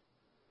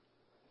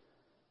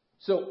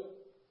 So,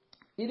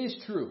 it is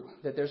true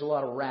that there's a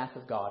lot of wrath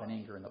of God and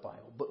anger in the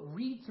Bible. But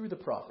read through the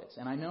prophets.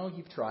 And I know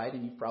you've tried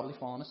and you've probably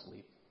fallen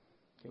asleep.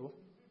 Okay, well,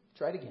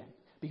 try it again.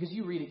 Because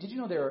you read it. Did you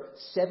know there are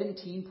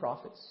 17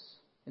 prophets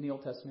in the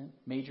Old Testament?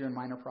 Major and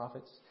minor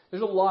prophets.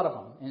 There's a lot of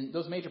them. And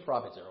those major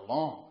prophets are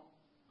long.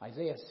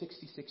 Isaiah,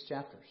 66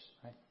 chapters.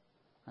 Right?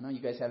 I know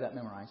you guys have that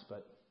memorized,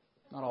 but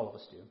not all of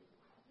us do.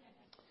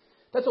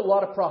 That's a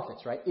lot of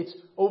prophets, right? It's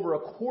over a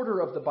quarter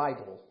of the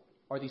Bible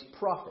are these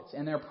prophets.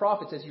 And they're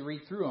prophets, as you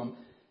read through them,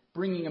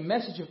 bringing a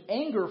message of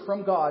anger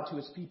from God to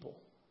his people.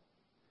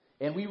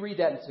 And we read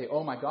that and say,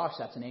 oh my gosh,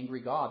 that's an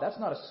angry God. That's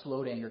not a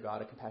slow to anger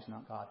God, a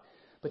compassionate God.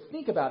 But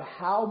think about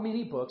how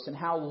many books and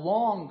how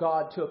long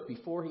God took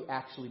before he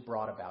actually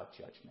brought about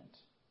judgment.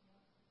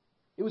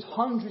 It was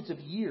hundreds of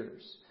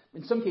years,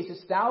 in some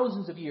cases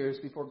thousands of years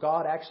before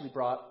God actually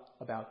brought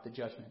about the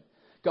judgment.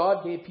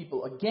 God gave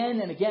people again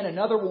and again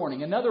another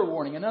warning, another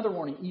warning, another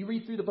warning. You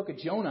read through the book of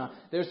Jonah,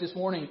 there's this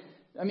warning.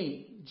 I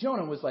mean,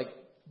 Jonah was like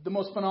the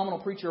most phenomenal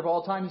preacher of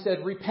all time. He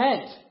said,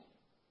 repent.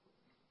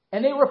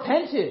 And they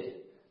repented.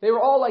 They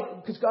were all like,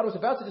 because God was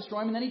about to destroy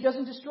them, and then he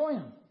doesn't destroy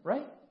them,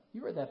 right?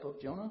 You read that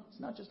book, Jonah. It's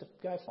not just a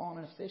guy falling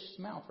in a fish's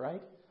mouth,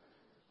 right?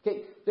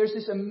 Okay, there's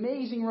this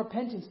amazing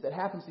repentance that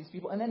happens to these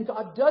people, and then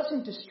God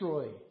doesn't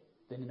destroy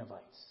the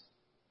Ninevites.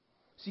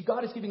 See,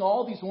 God is giving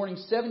all these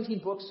warnings, 17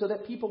 books, so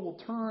that people will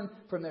turn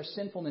from their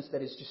sinfulness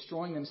that is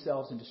destroying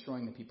themselves and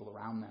destroying the people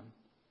around them.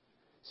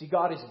 See,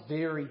 God is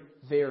very,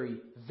 very,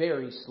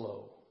 very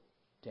slow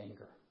to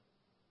anger.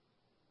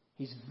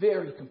 He's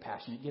very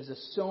compassionate. He gives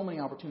us so many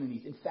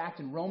opportunities. In fact,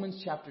 in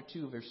Romans chapter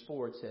 2, verse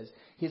 4, it says,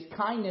 his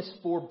kindness,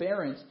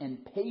 forbearance,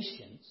 and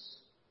patience,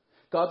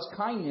 God's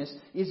kindness,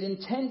 is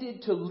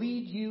intended to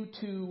lead you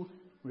to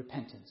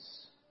repentance.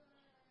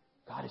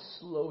 God is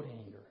slow to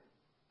anger.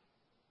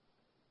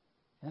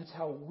 And that's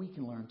how we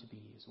can learn to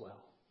be as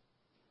well.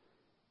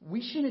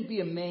 We shouldn't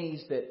be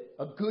amazed that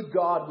a good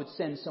God would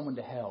send someone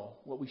to hell.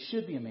 What we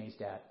should be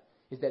amazed at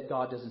is that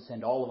God doesn't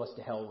send all of us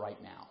to hell right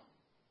now.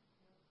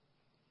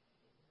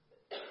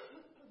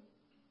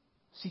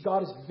 See,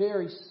 God is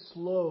very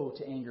slow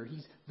to anger.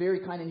 He's very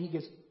kind, and he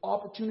gives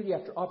opportunity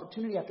after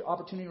opportunity after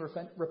opportunity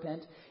to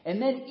repent.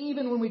 And then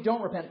even when we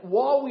don't repent,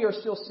 while we are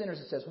still sinners,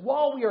 it says,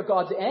 while we are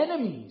God's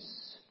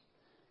enemies,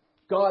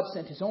 God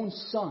sent his own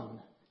Son,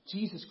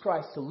 Jesus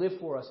Christ, to live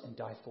for us and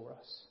die for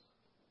us.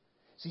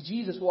 See,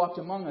 Jesus walked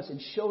among us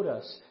and showed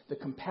us the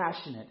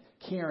compassionate,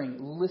 caring,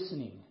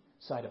 listening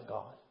side of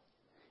God.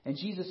 And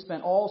Jesus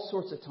spent all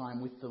sorts of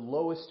time with the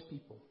lowest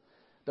people,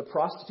 the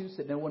prostitutes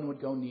that no one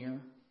would go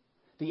near,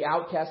 the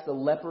outcasts, the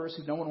lepers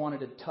who no one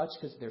wanted to touch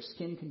because their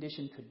skin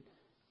condition could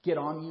get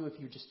on you if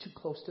you're just too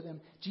close to them.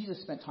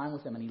 Jesus spent time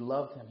with them and he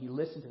loved them. He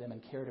listened to them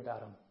and cared about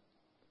them.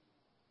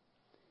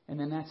 And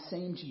then that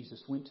same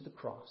Jesus went to the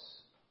cross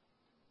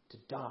to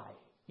die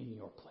in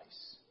your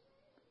place.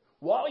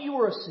 while you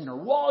were a sinner,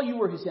 while you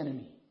were his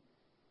enemy.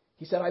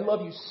 He said, I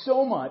love you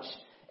so much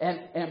and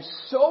am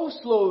so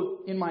slow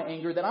in my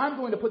anger that I'm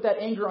going to put that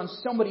anger on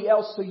somebody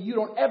else so you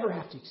don't ever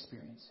have to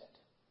experience it.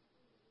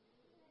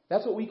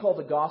 That's what we call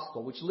the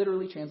gospel, which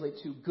literally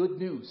translates to good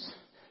news.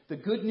 The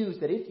good news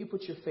that if you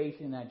put your faith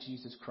in that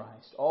Jesus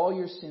Christ, all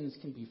your sins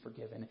can be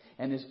forgiven.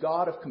 And this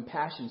God of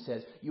compassion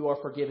says, you are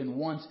forgiven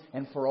once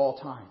and for all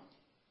time.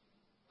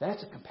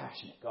 That's a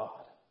compassionate God.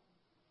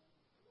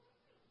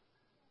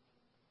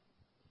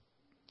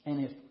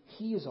 And if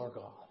he is our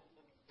God,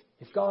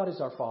 if God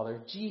is our Father,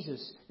 if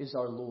Jesus is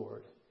our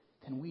Lord,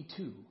 then we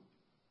too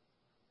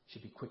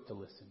should be quick to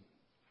listen,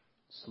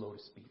 slow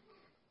to speak,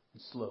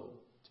 and slow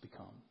to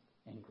become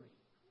angry.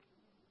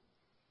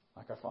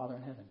 Like our Father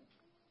in heaven.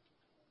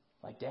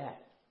 Like Dad.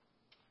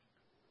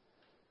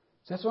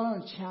 So that's why I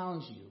want to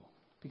challenge you.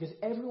 Because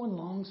everyone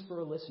longs for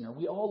a listener.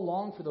 We all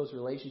long for those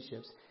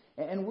relationships.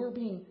 And we're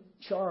being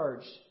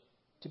charged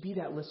to be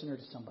that listener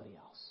to somebody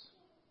else.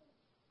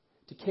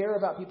 To care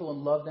about people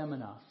and love them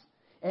enough.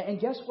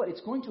 And guess what?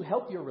 It's going to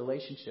help your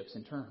relationships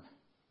in turn.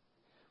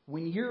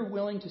 When you're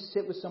willing to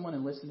sit with someone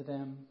and listen to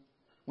them,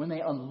 when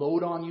they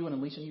unload on you and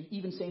unleash on you,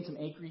 even saying some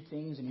angry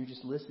things and you're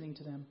just listening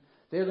to them,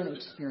 they're going to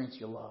experience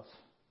your love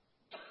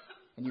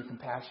and your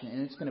compassion.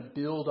 And it's going to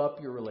build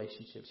up your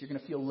relationships. You're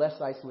going to feel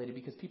less isolated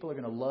because people are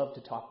going to love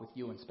to talk with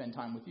you and spend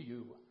time with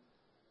you.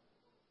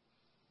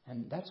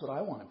 And that's what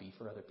I want to be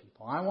for other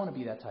people. I want to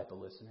be that type of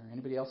listener.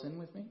 Anybody else in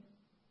with me?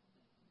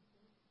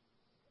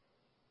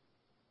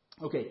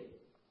 Okay,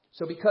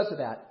 so because of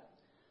that,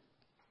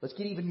 let's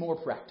get even more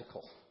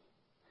practical.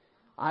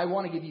 I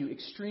want to give you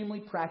extremely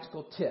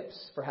practical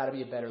tips for how to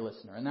be a better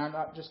listener. And they're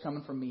not just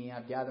coming from me.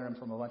 I've gathered them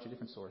from a bunch of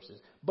different sources.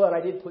 But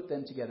I did put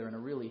them together in a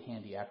really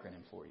handy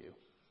acronym for you.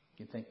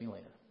 You can thank me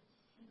later.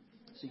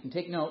 So you can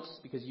take notes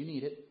because you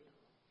need it.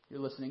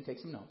 You're listening, take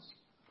some notes.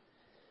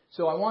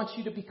 So I want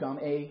you to become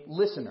a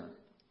listener.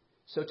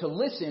 So to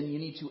listen, you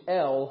need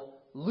to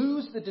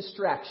lose the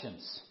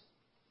distractions.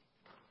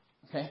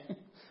 Okay?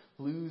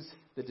 Lose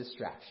the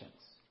distractions.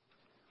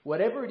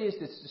 Whatever it is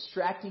that's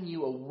distracting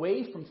you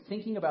away from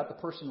thinking about the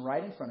person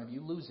right in front of you,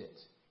 lose it.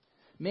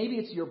 Maybe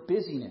it's your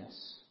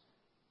busyness.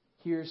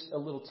 Here's a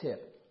little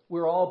tip.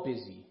 We're all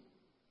busy.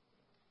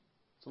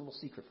 It's a little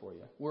secret for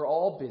you. We're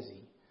all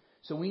busy.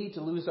 So we need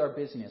to lose our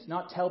busyness.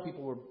 Not tell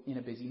people we're in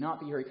a busy,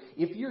 not be hurried.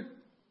 If you're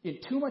in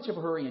too much of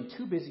a hurry and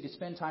too busy to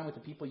spend time with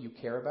the people you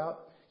care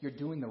about, you're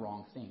doing the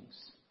wrong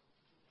things.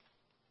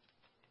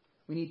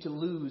 We need to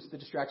lose the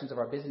distractions of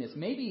our busyness.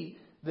 Maybe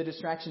the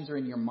distractions are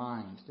in your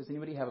mind. Does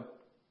anybody have a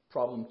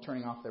problem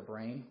turning off their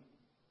brain?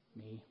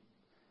 Me.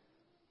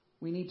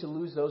 We need to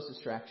lose those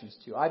distractions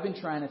too. I've been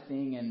trying a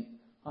thing, and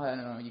I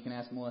don't know, you can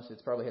ask Melissa,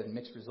 it's probably had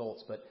mixed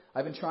results, but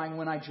I've been trying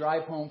when I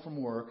drive home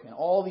from work, and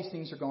all these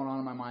things are going on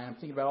in my mind. I'm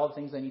thinking about all the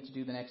things I need to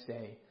do the next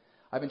day.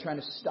 I've been trying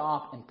to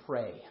stop and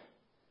pray.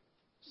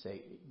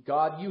 Say,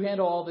 God, you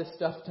handle all this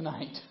stuff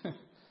tonight.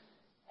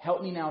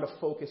 Help me now to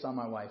focus on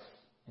my wife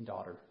and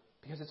daughter.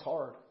 Because it's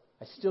hard.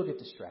 I still get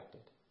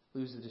distracted.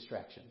 Lose the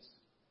distractions.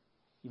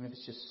 Even if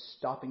it's just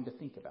stopping to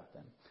think about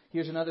them.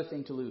 Here's another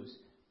thing to lose.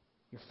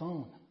 Your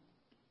phone.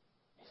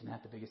 Isn't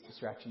that the biggest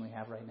distraction we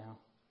have right now?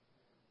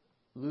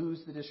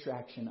 Lose the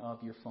distraction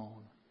of your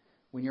phone.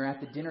 When you're at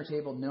the dinner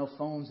table, no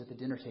phones at the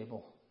dinner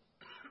table.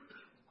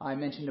 I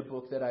mentioned a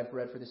book that I've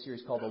read for this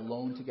series called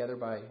Alone Together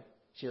by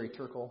Sherry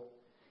Turkle.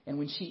 And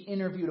when she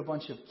interviewed a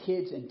bunch of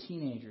kids and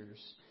teenagers,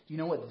 do you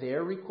know what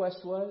their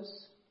request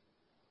was?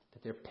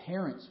 That their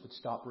parents would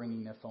stop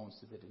bringing their phones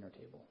to the dinner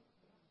table.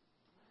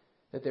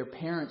 That their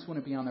parents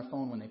wouldn't be on their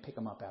phone when they pick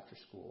them up after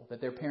school.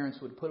 That their parents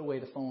would put away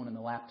the phone and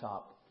the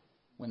laptop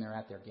when they're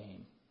at their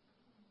game.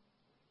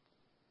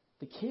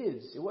 The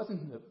kids, it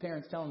wasn't the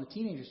parents telling the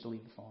teenagers to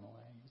leave the phone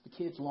away. It was the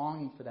kids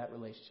longing for that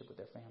relationship with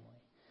their family.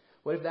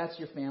 What if that's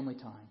your family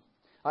time?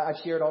 I've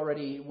shared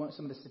already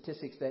some of the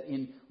statistics that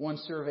in one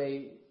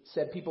survey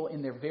said people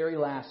in their very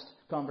last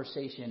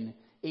conversation,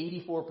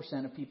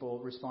 84% of people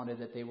responded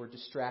that they were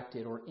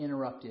distracted or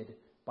interrupted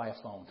by a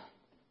phone.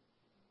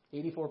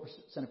 84%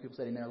 of people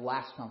said in their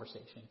last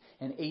conversation.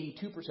 And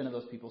 82% of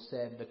those people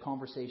said the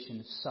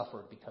conversation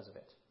suffered because of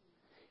it.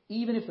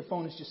 Even if the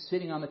phone is just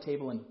sitting on the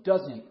table and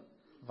doesn't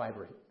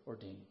vibrate or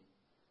ding.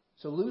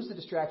 So lose the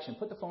distraction.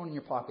 Put the phone in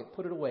your pocket.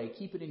 Put it away.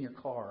 Keep it in your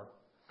car.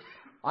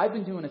 I've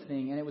been doing a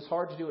thing, and it was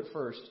hard to do at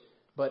first,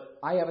 but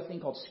I have a thing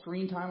called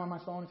Screen Time on my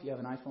phone. If you have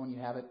an iPhone,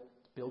 you have it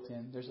built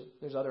in.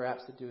 There's other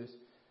apps that do this.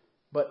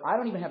 But I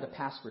don't even have the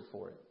password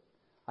for it.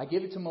 I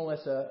give it to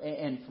Melissa,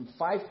 and from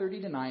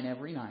 5:30 to 9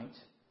 every night,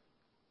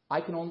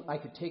 I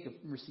could take and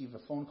receive a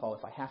phone call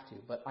if I have to,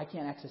 but I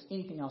can't access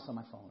anything else on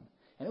my phone.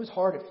 And it was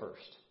hard at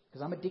first,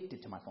 because I'm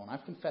addicted to my phone.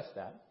 I've confessed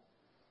that.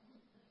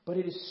 But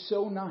it is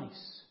so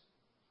nice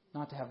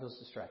not to have those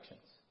distractions.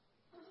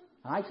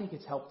 And I think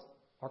it's helped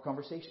our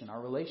conversation,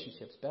 our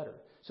relationships better.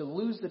 So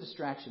lose the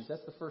distractions.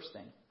 That's the first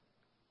thing.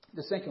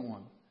 The second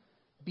one,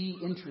 be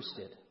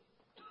interested.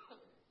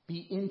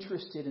 Be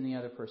interested in the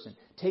other person.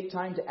 Take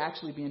time to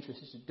actually be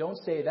interested. Don't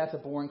say, that's a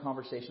boring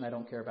conversation. I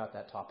don't care about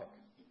that topic.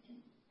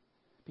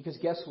 Because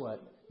guess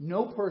what?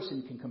 No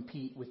person can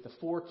compete with the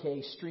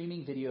 4K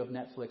streaming video of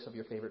Netflix of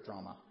your favorite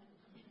drama.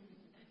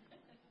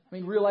 I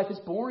mean, real life is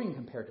boring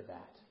compared to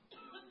that.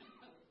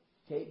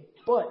 Okay?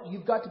 But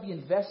you've got to be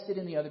invested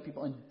in the other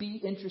people and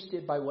be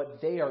interested by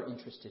what they are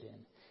interested in.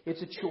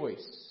 It's a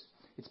choice.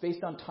 It's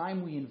based on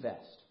time we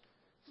invest.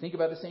 Think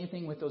about the same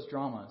thing with those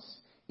dramas.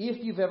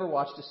 If you've ever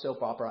watched a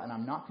soap opera, and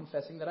I'm not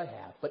confessing that I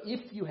have, but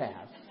if you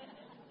have,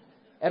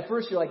 at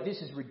first you're like,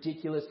 this is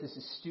ridiculous, this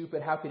is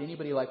stupid, how could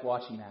anybody like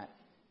watching that?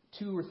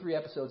 2 or 3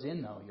 episodes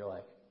in, though, you're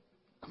like,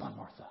 come on,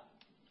 Martha.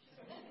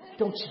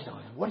 Don't cheat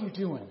on him. What are you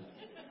doing?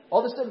 All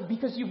of a sudden,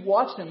 because you've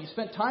watched them, you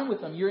spent time with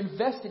them, you're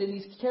invested in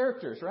these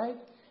characters, right?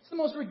 It's the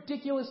most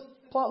ridiculous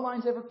plot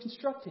lines ever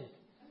constructed.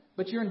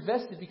 But you're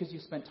invested because you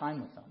spent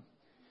time with them.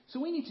 So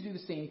we need to do the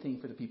same thing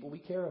for the people we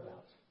care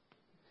about.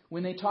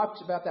 When they talk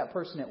about that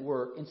person at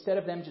work, instead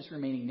of them just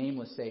remaining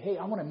nameless, say, hey,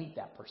 I want to meet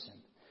that person.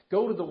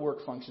 Go to the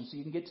work function so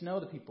you can get to know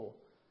the people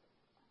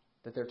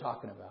that they're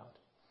talking about.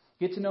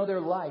 Get to know their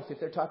life. If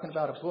they're talking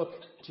about a book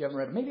that you haven't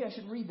read, maybe I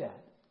should read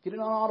that. Get it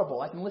on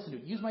Audible. I can listen to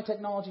it. Use my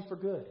technology for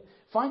good.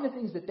 Find the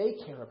things that they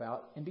care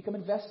about and become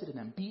invested in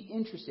them. Be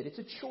interested. It's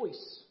a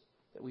choice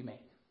that we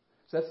make.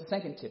 So that's the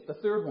second tip. The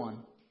third one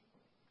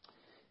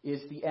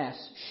is the S,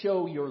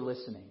 show your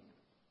listening.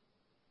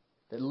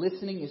 That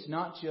listening is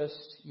not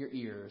just your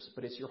ears,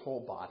 but it's your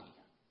whole body.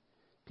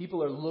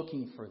 People are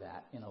looking for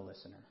that in a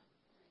listener.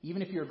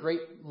 Even if you're a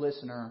great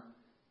listener,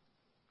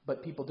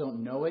 but people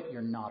don't know it,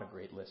 you're not a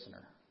great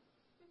listener.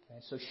 Okay?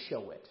 So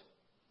show it.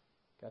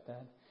 Got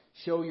that?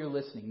 Show your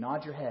listening.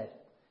 Nod your head.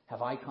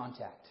 Have eye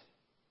contact.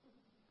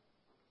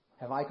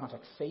 Have eye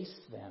contact. Face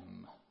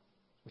them,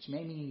 which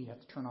may mean you have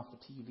to turn off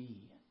the TV.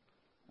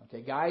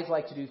 Okay, guys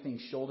like to do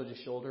things shoulder to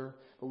shoulder,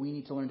 but we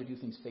need to learn to do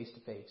things face to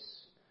face.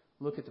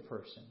 Look at the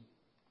person.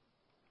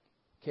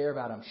 Care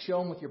about them. Show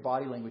them with your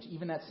body language.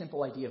 Even that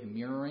simple idea of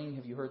mirroring.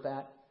 Have you heard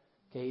that?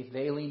 Okay, if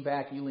they lean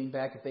back, you lean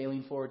back. If they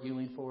lean forward, you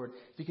lean forward.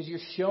 Because you're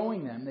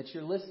showing them that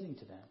you're listening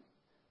to them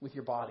with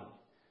your body.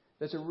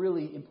 That's a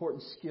really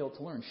important skill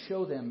to learn.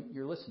 Show them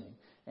you're listening.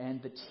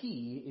 And the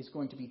T is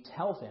going to be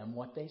tell them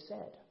what they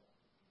said.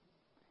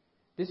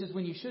 This is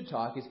when you should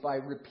talk, is by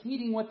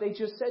repeating what they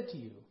just said to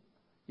you.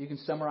 You can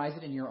summarize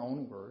it in your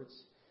own words.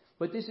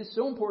 But this is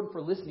so important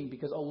for listening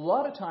because a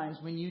lot of times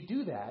when you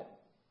do that,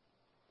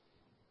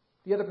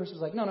 the other person's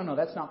like, no,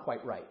 that's not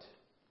quite right.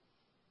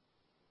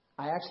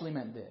 I actually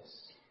meant this.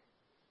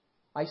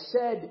 I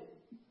said,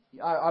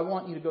 I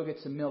want you to go get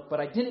some milk, but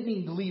I didn't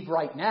mean to leave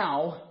right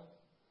now.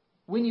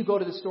 When you go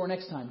to the store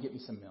next time, get me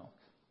some milk.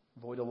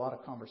 Avoid a lot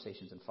of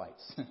conversations and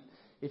fights.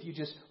 If you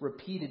just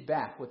repeated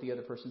back what the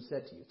other person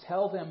said to you.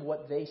 Tell them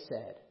what they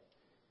said.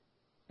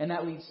 And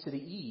that leads to the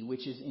E,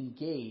 which is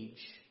engage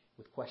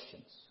with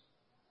questions.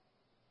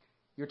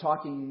 Your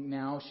talking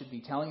now should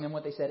be telling them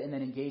what they said and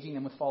then engaging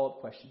them with follow-up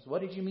questions.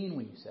 What did you mean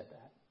when you said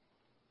that?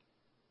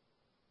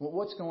 Well,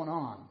 what's going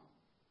on?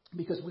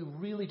 Because we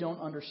really don't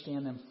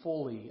understand them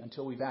fully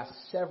until we've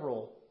asked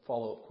several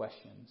follow-up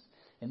questions.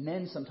 And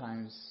then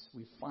sometimes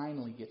we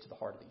finally get to the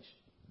heart of the issue.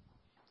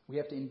 We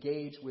have to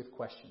engage with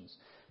questions.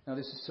 Now,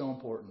 this is so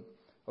important.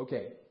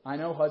 Okay, I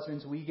know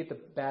husbands, we get the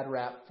bad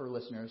rap for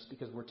listeners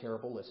because we're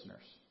terrible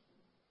listeners.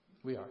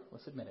 We are.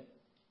 Let's admit it.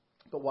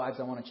 But wives,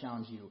 I want to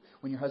challenge you.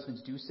 When your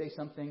husbands do say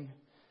something,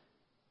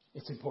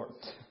 it's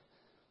important.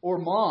 Or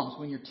moms,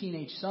 when your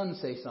teenage sons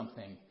say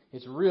something,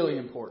 it's really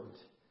important.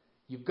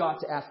 You've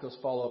got to ask those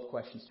follow-up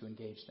questions to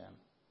engage them.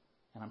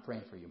 And I'm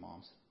praying for you,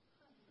 moms.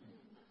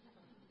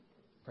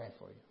 Praying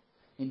for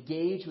you.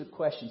 Engage with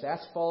questions.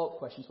 Ask follow-up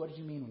questions. What did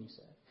you mean when you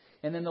said it?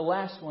 And then the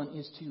last one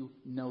is to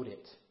note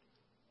it.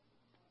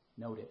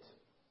 Note it.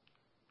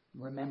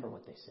 Remember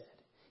what they said.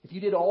 If you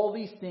did all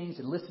these things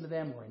and listened to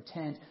them, were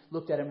intent,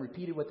 looked at them,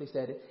 repeated what they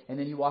said, and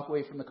then you walk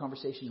away from the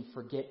conversation and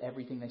forget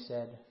everything they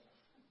said,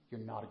 you're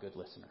not a good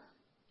listener.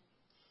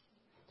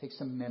 Take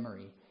some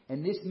memory.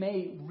 And this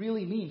may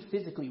really mean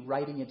physically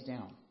writing it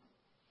down.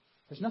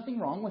 There's nothing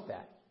wrong with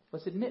that.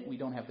 Let's admit we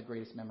don't have the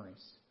greatest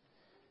memories.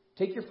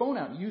 Take your phone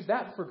out and use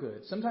that for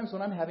good. Sometimes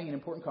when I'm having an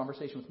important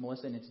conversation with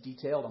Melissa and it's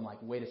detailed, I'm like,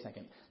 wait a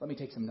second, let me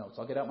take some notes.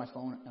 I'll get out my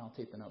phone and I'll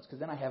take the notes because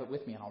then I have it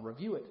with me and I'll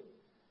review it.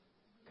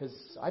 Because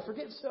I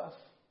forget stuff.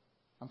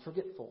 I'm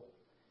forgetful.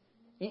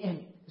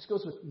 And this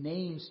goes with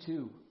names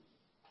too.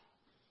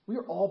 We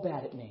are all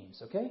bad at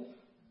names, okay?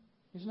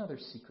 Here's another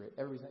secret.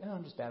 Everybody's like,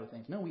 I'm just bad with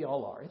names. No, we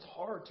all are. It's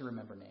hard to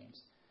remember names.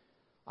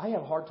 I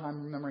have a hard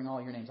time remembering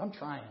all your names. I'm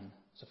trying,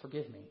 so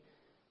forgive me.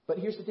 But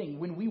here's the thing.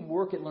 When we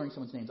work at learning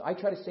someone's names, I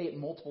try to say it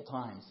multiple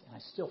times, and I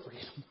still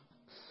forget them.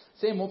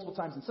 Say it multiple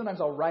times, and sometimes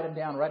I'll write them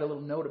down, write a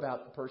little note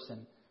about the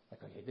person.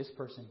 Like, okay, this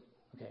person.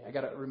 Okay, I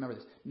got to remember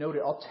this. Note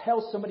it. I'll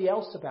tell somebody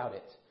else about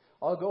it.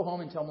 I'll go home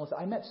and tell Melissa,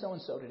 I met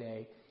so-and-so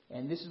today,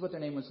 and this is what their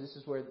name was, this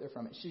is where they're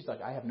from. She's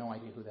like, I have no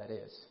idea who that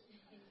is.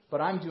 But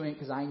I'm doing it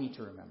because I need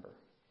to remember.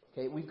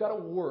 Okay, we've got to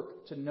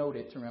work to note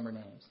it, to remember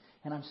names.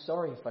 And I'm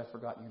sorry if I've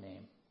forgotten your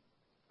name,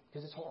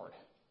 because it's hard.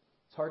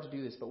 It's hard to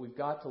do this, but we've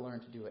got to learn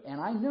to do it. And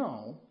I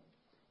know,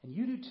 and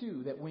you do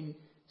too, that when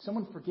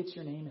someone forgets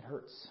your name, it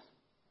hurts.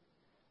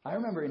 I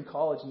remember in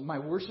college, my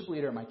worship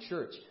leader at my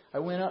church, I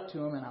went up to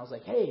him and I was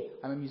like, hey,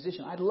 I'm a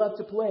musician. I'd love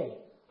to play.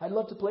 I'd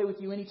love to play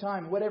with you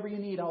anytime. Whatever you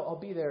need, I'll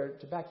be there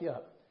to back you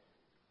up.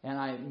 And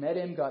I met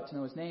him, got to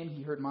know his name.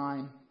 He heard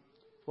mine.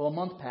 Well, a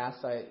month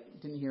passed. I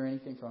didn't hear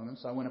anything from him.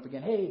 So I went up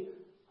again. Hey,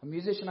 I'm a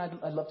musician.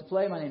 I'd love to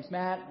play. My name's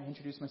Matt. I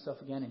introduced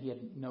myself again, and he had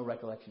no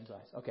recollection in his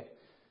eyes. Okay.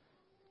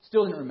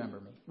 Still didn't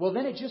remember me. Well,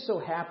 then it just so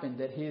happened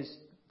that his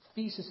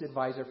thesis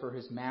advisor for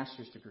his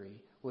master's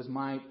degree was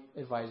my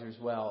advisor as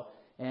well.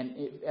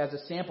 And as a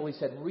sample, he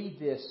said, read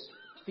this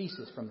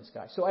thesis from this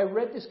guy. So I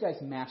read this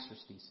guy's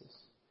master's thesis.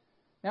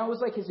 Now, it was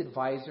like his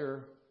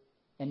advisor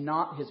and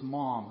not his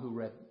mom who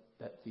read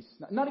that thesis.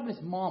 Not even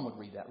his mom would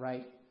read that,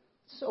 right?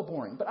 It's so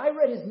boring. But I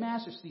read his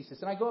master's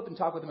thesis, and I go up and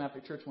talk with him after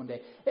church one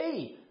day.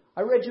 Hey,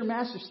 I read your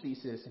master's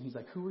thesis. And he's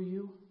like, who are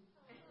you?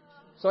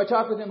 So I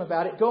talked with him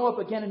about it. Go up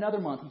again another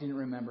month. He didn't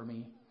remember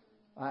me.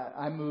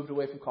 I moved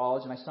away from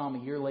college, and I saw him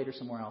a year later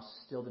somewhere else.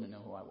 Still didn't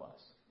know who I was.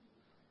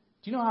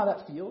 Do you know how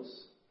that feels?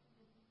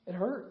 It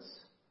hurts.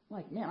 I'm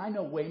like, man, I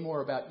know way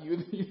more about you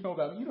than you know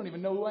about me. You don't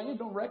even know who I am.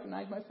 Don't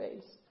recognize my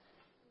face.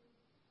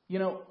 You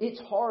know, it's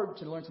hard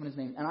to learn someone's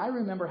name. And I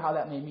remember how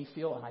that made me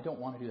feel, and I don't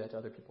want to do that to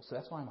other people. So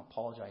that's why I'm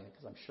apologizing,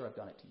 because I'm sure I've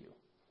done it to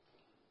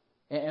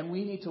you. And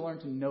we need to learn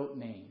to note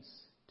names,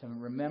 to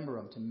remember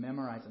them, to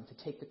memorize them,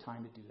 to take the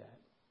time to do that.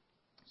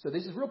 So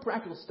this is real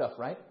practical stuff,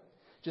 right?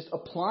 Just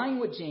applying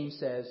what James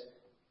says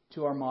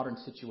to our modern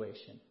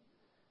situation.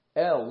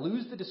 L,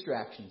 lose the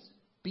distractions.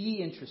 Be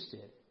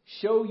interested.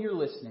 Show you're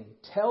listening.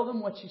 Tell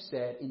them what you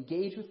said.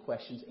 Engage with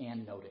questions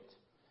and note it.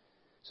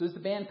 So as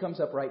the band comes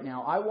up right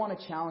now, I want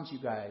to challenge you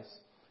guys.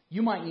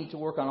 You might need to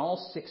work on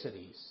all 6 of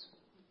these,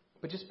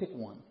 but just pick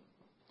one.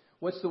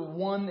 What's the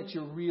one that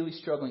you're really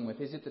struggling with?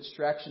 Is it the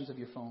distractions of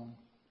your phone?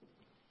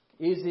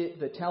 Is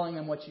it the telling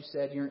them what you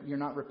said? You're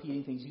not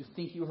repeating things. You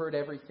think you heard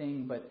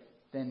everything, but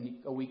then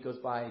a week goes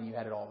by and you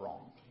had it all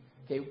wrong.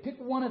 Okay, pick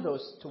one of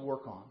those to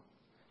work on.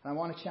 And I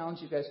want to challenge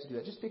you guys to do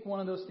that. Just pick one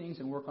of those things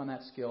and work on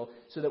that skill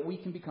so that we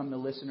can become the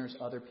listeners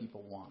other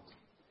people want.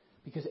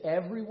 Because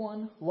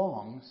everyone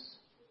longs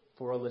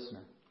for a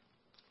listener.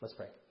 Let's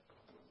pray.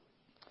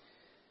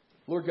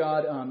 Lord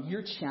God,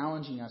 you're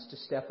challenging us to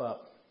step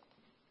up.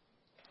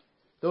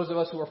 Those of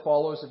us who are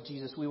followers of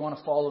Jesus, we want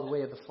to follow the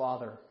way of the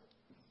Father,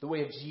 the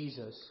way of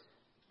Jesus,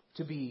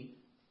 to be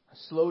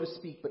slow to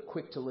speak but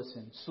quick to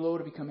listen, slow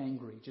to become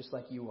angry, just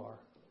like you are.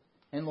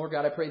 And Lord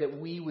God, I pray that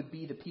we would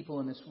be the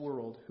people in this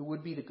world who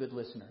would be the good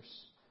listeners.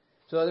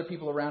 So other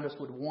people around us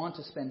would want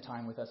to spend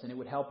time with us, and it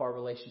would help our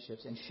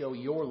relationships and show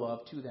your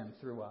love to them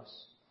through us.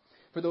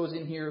 For those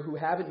in here who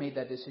haven't made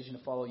that decision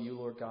to follow you,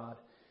 Lord God,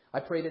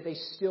 I pray that they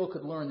still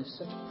could learn this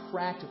such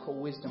practical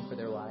wisdom for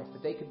their life,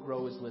 that they could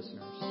grow as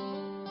listeners.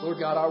 Lord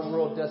God, our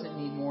world doesn't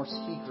need more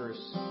speakers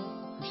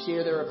who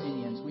share their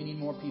opinions. We need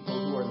more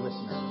people who are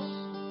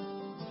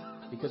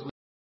listeners. Because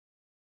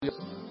we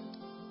listen.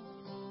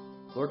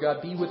 Lord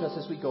God, be with us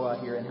as we go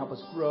out here and help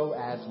us grow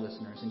as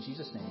listeners. In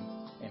Jesus'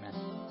 name,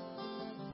 amen.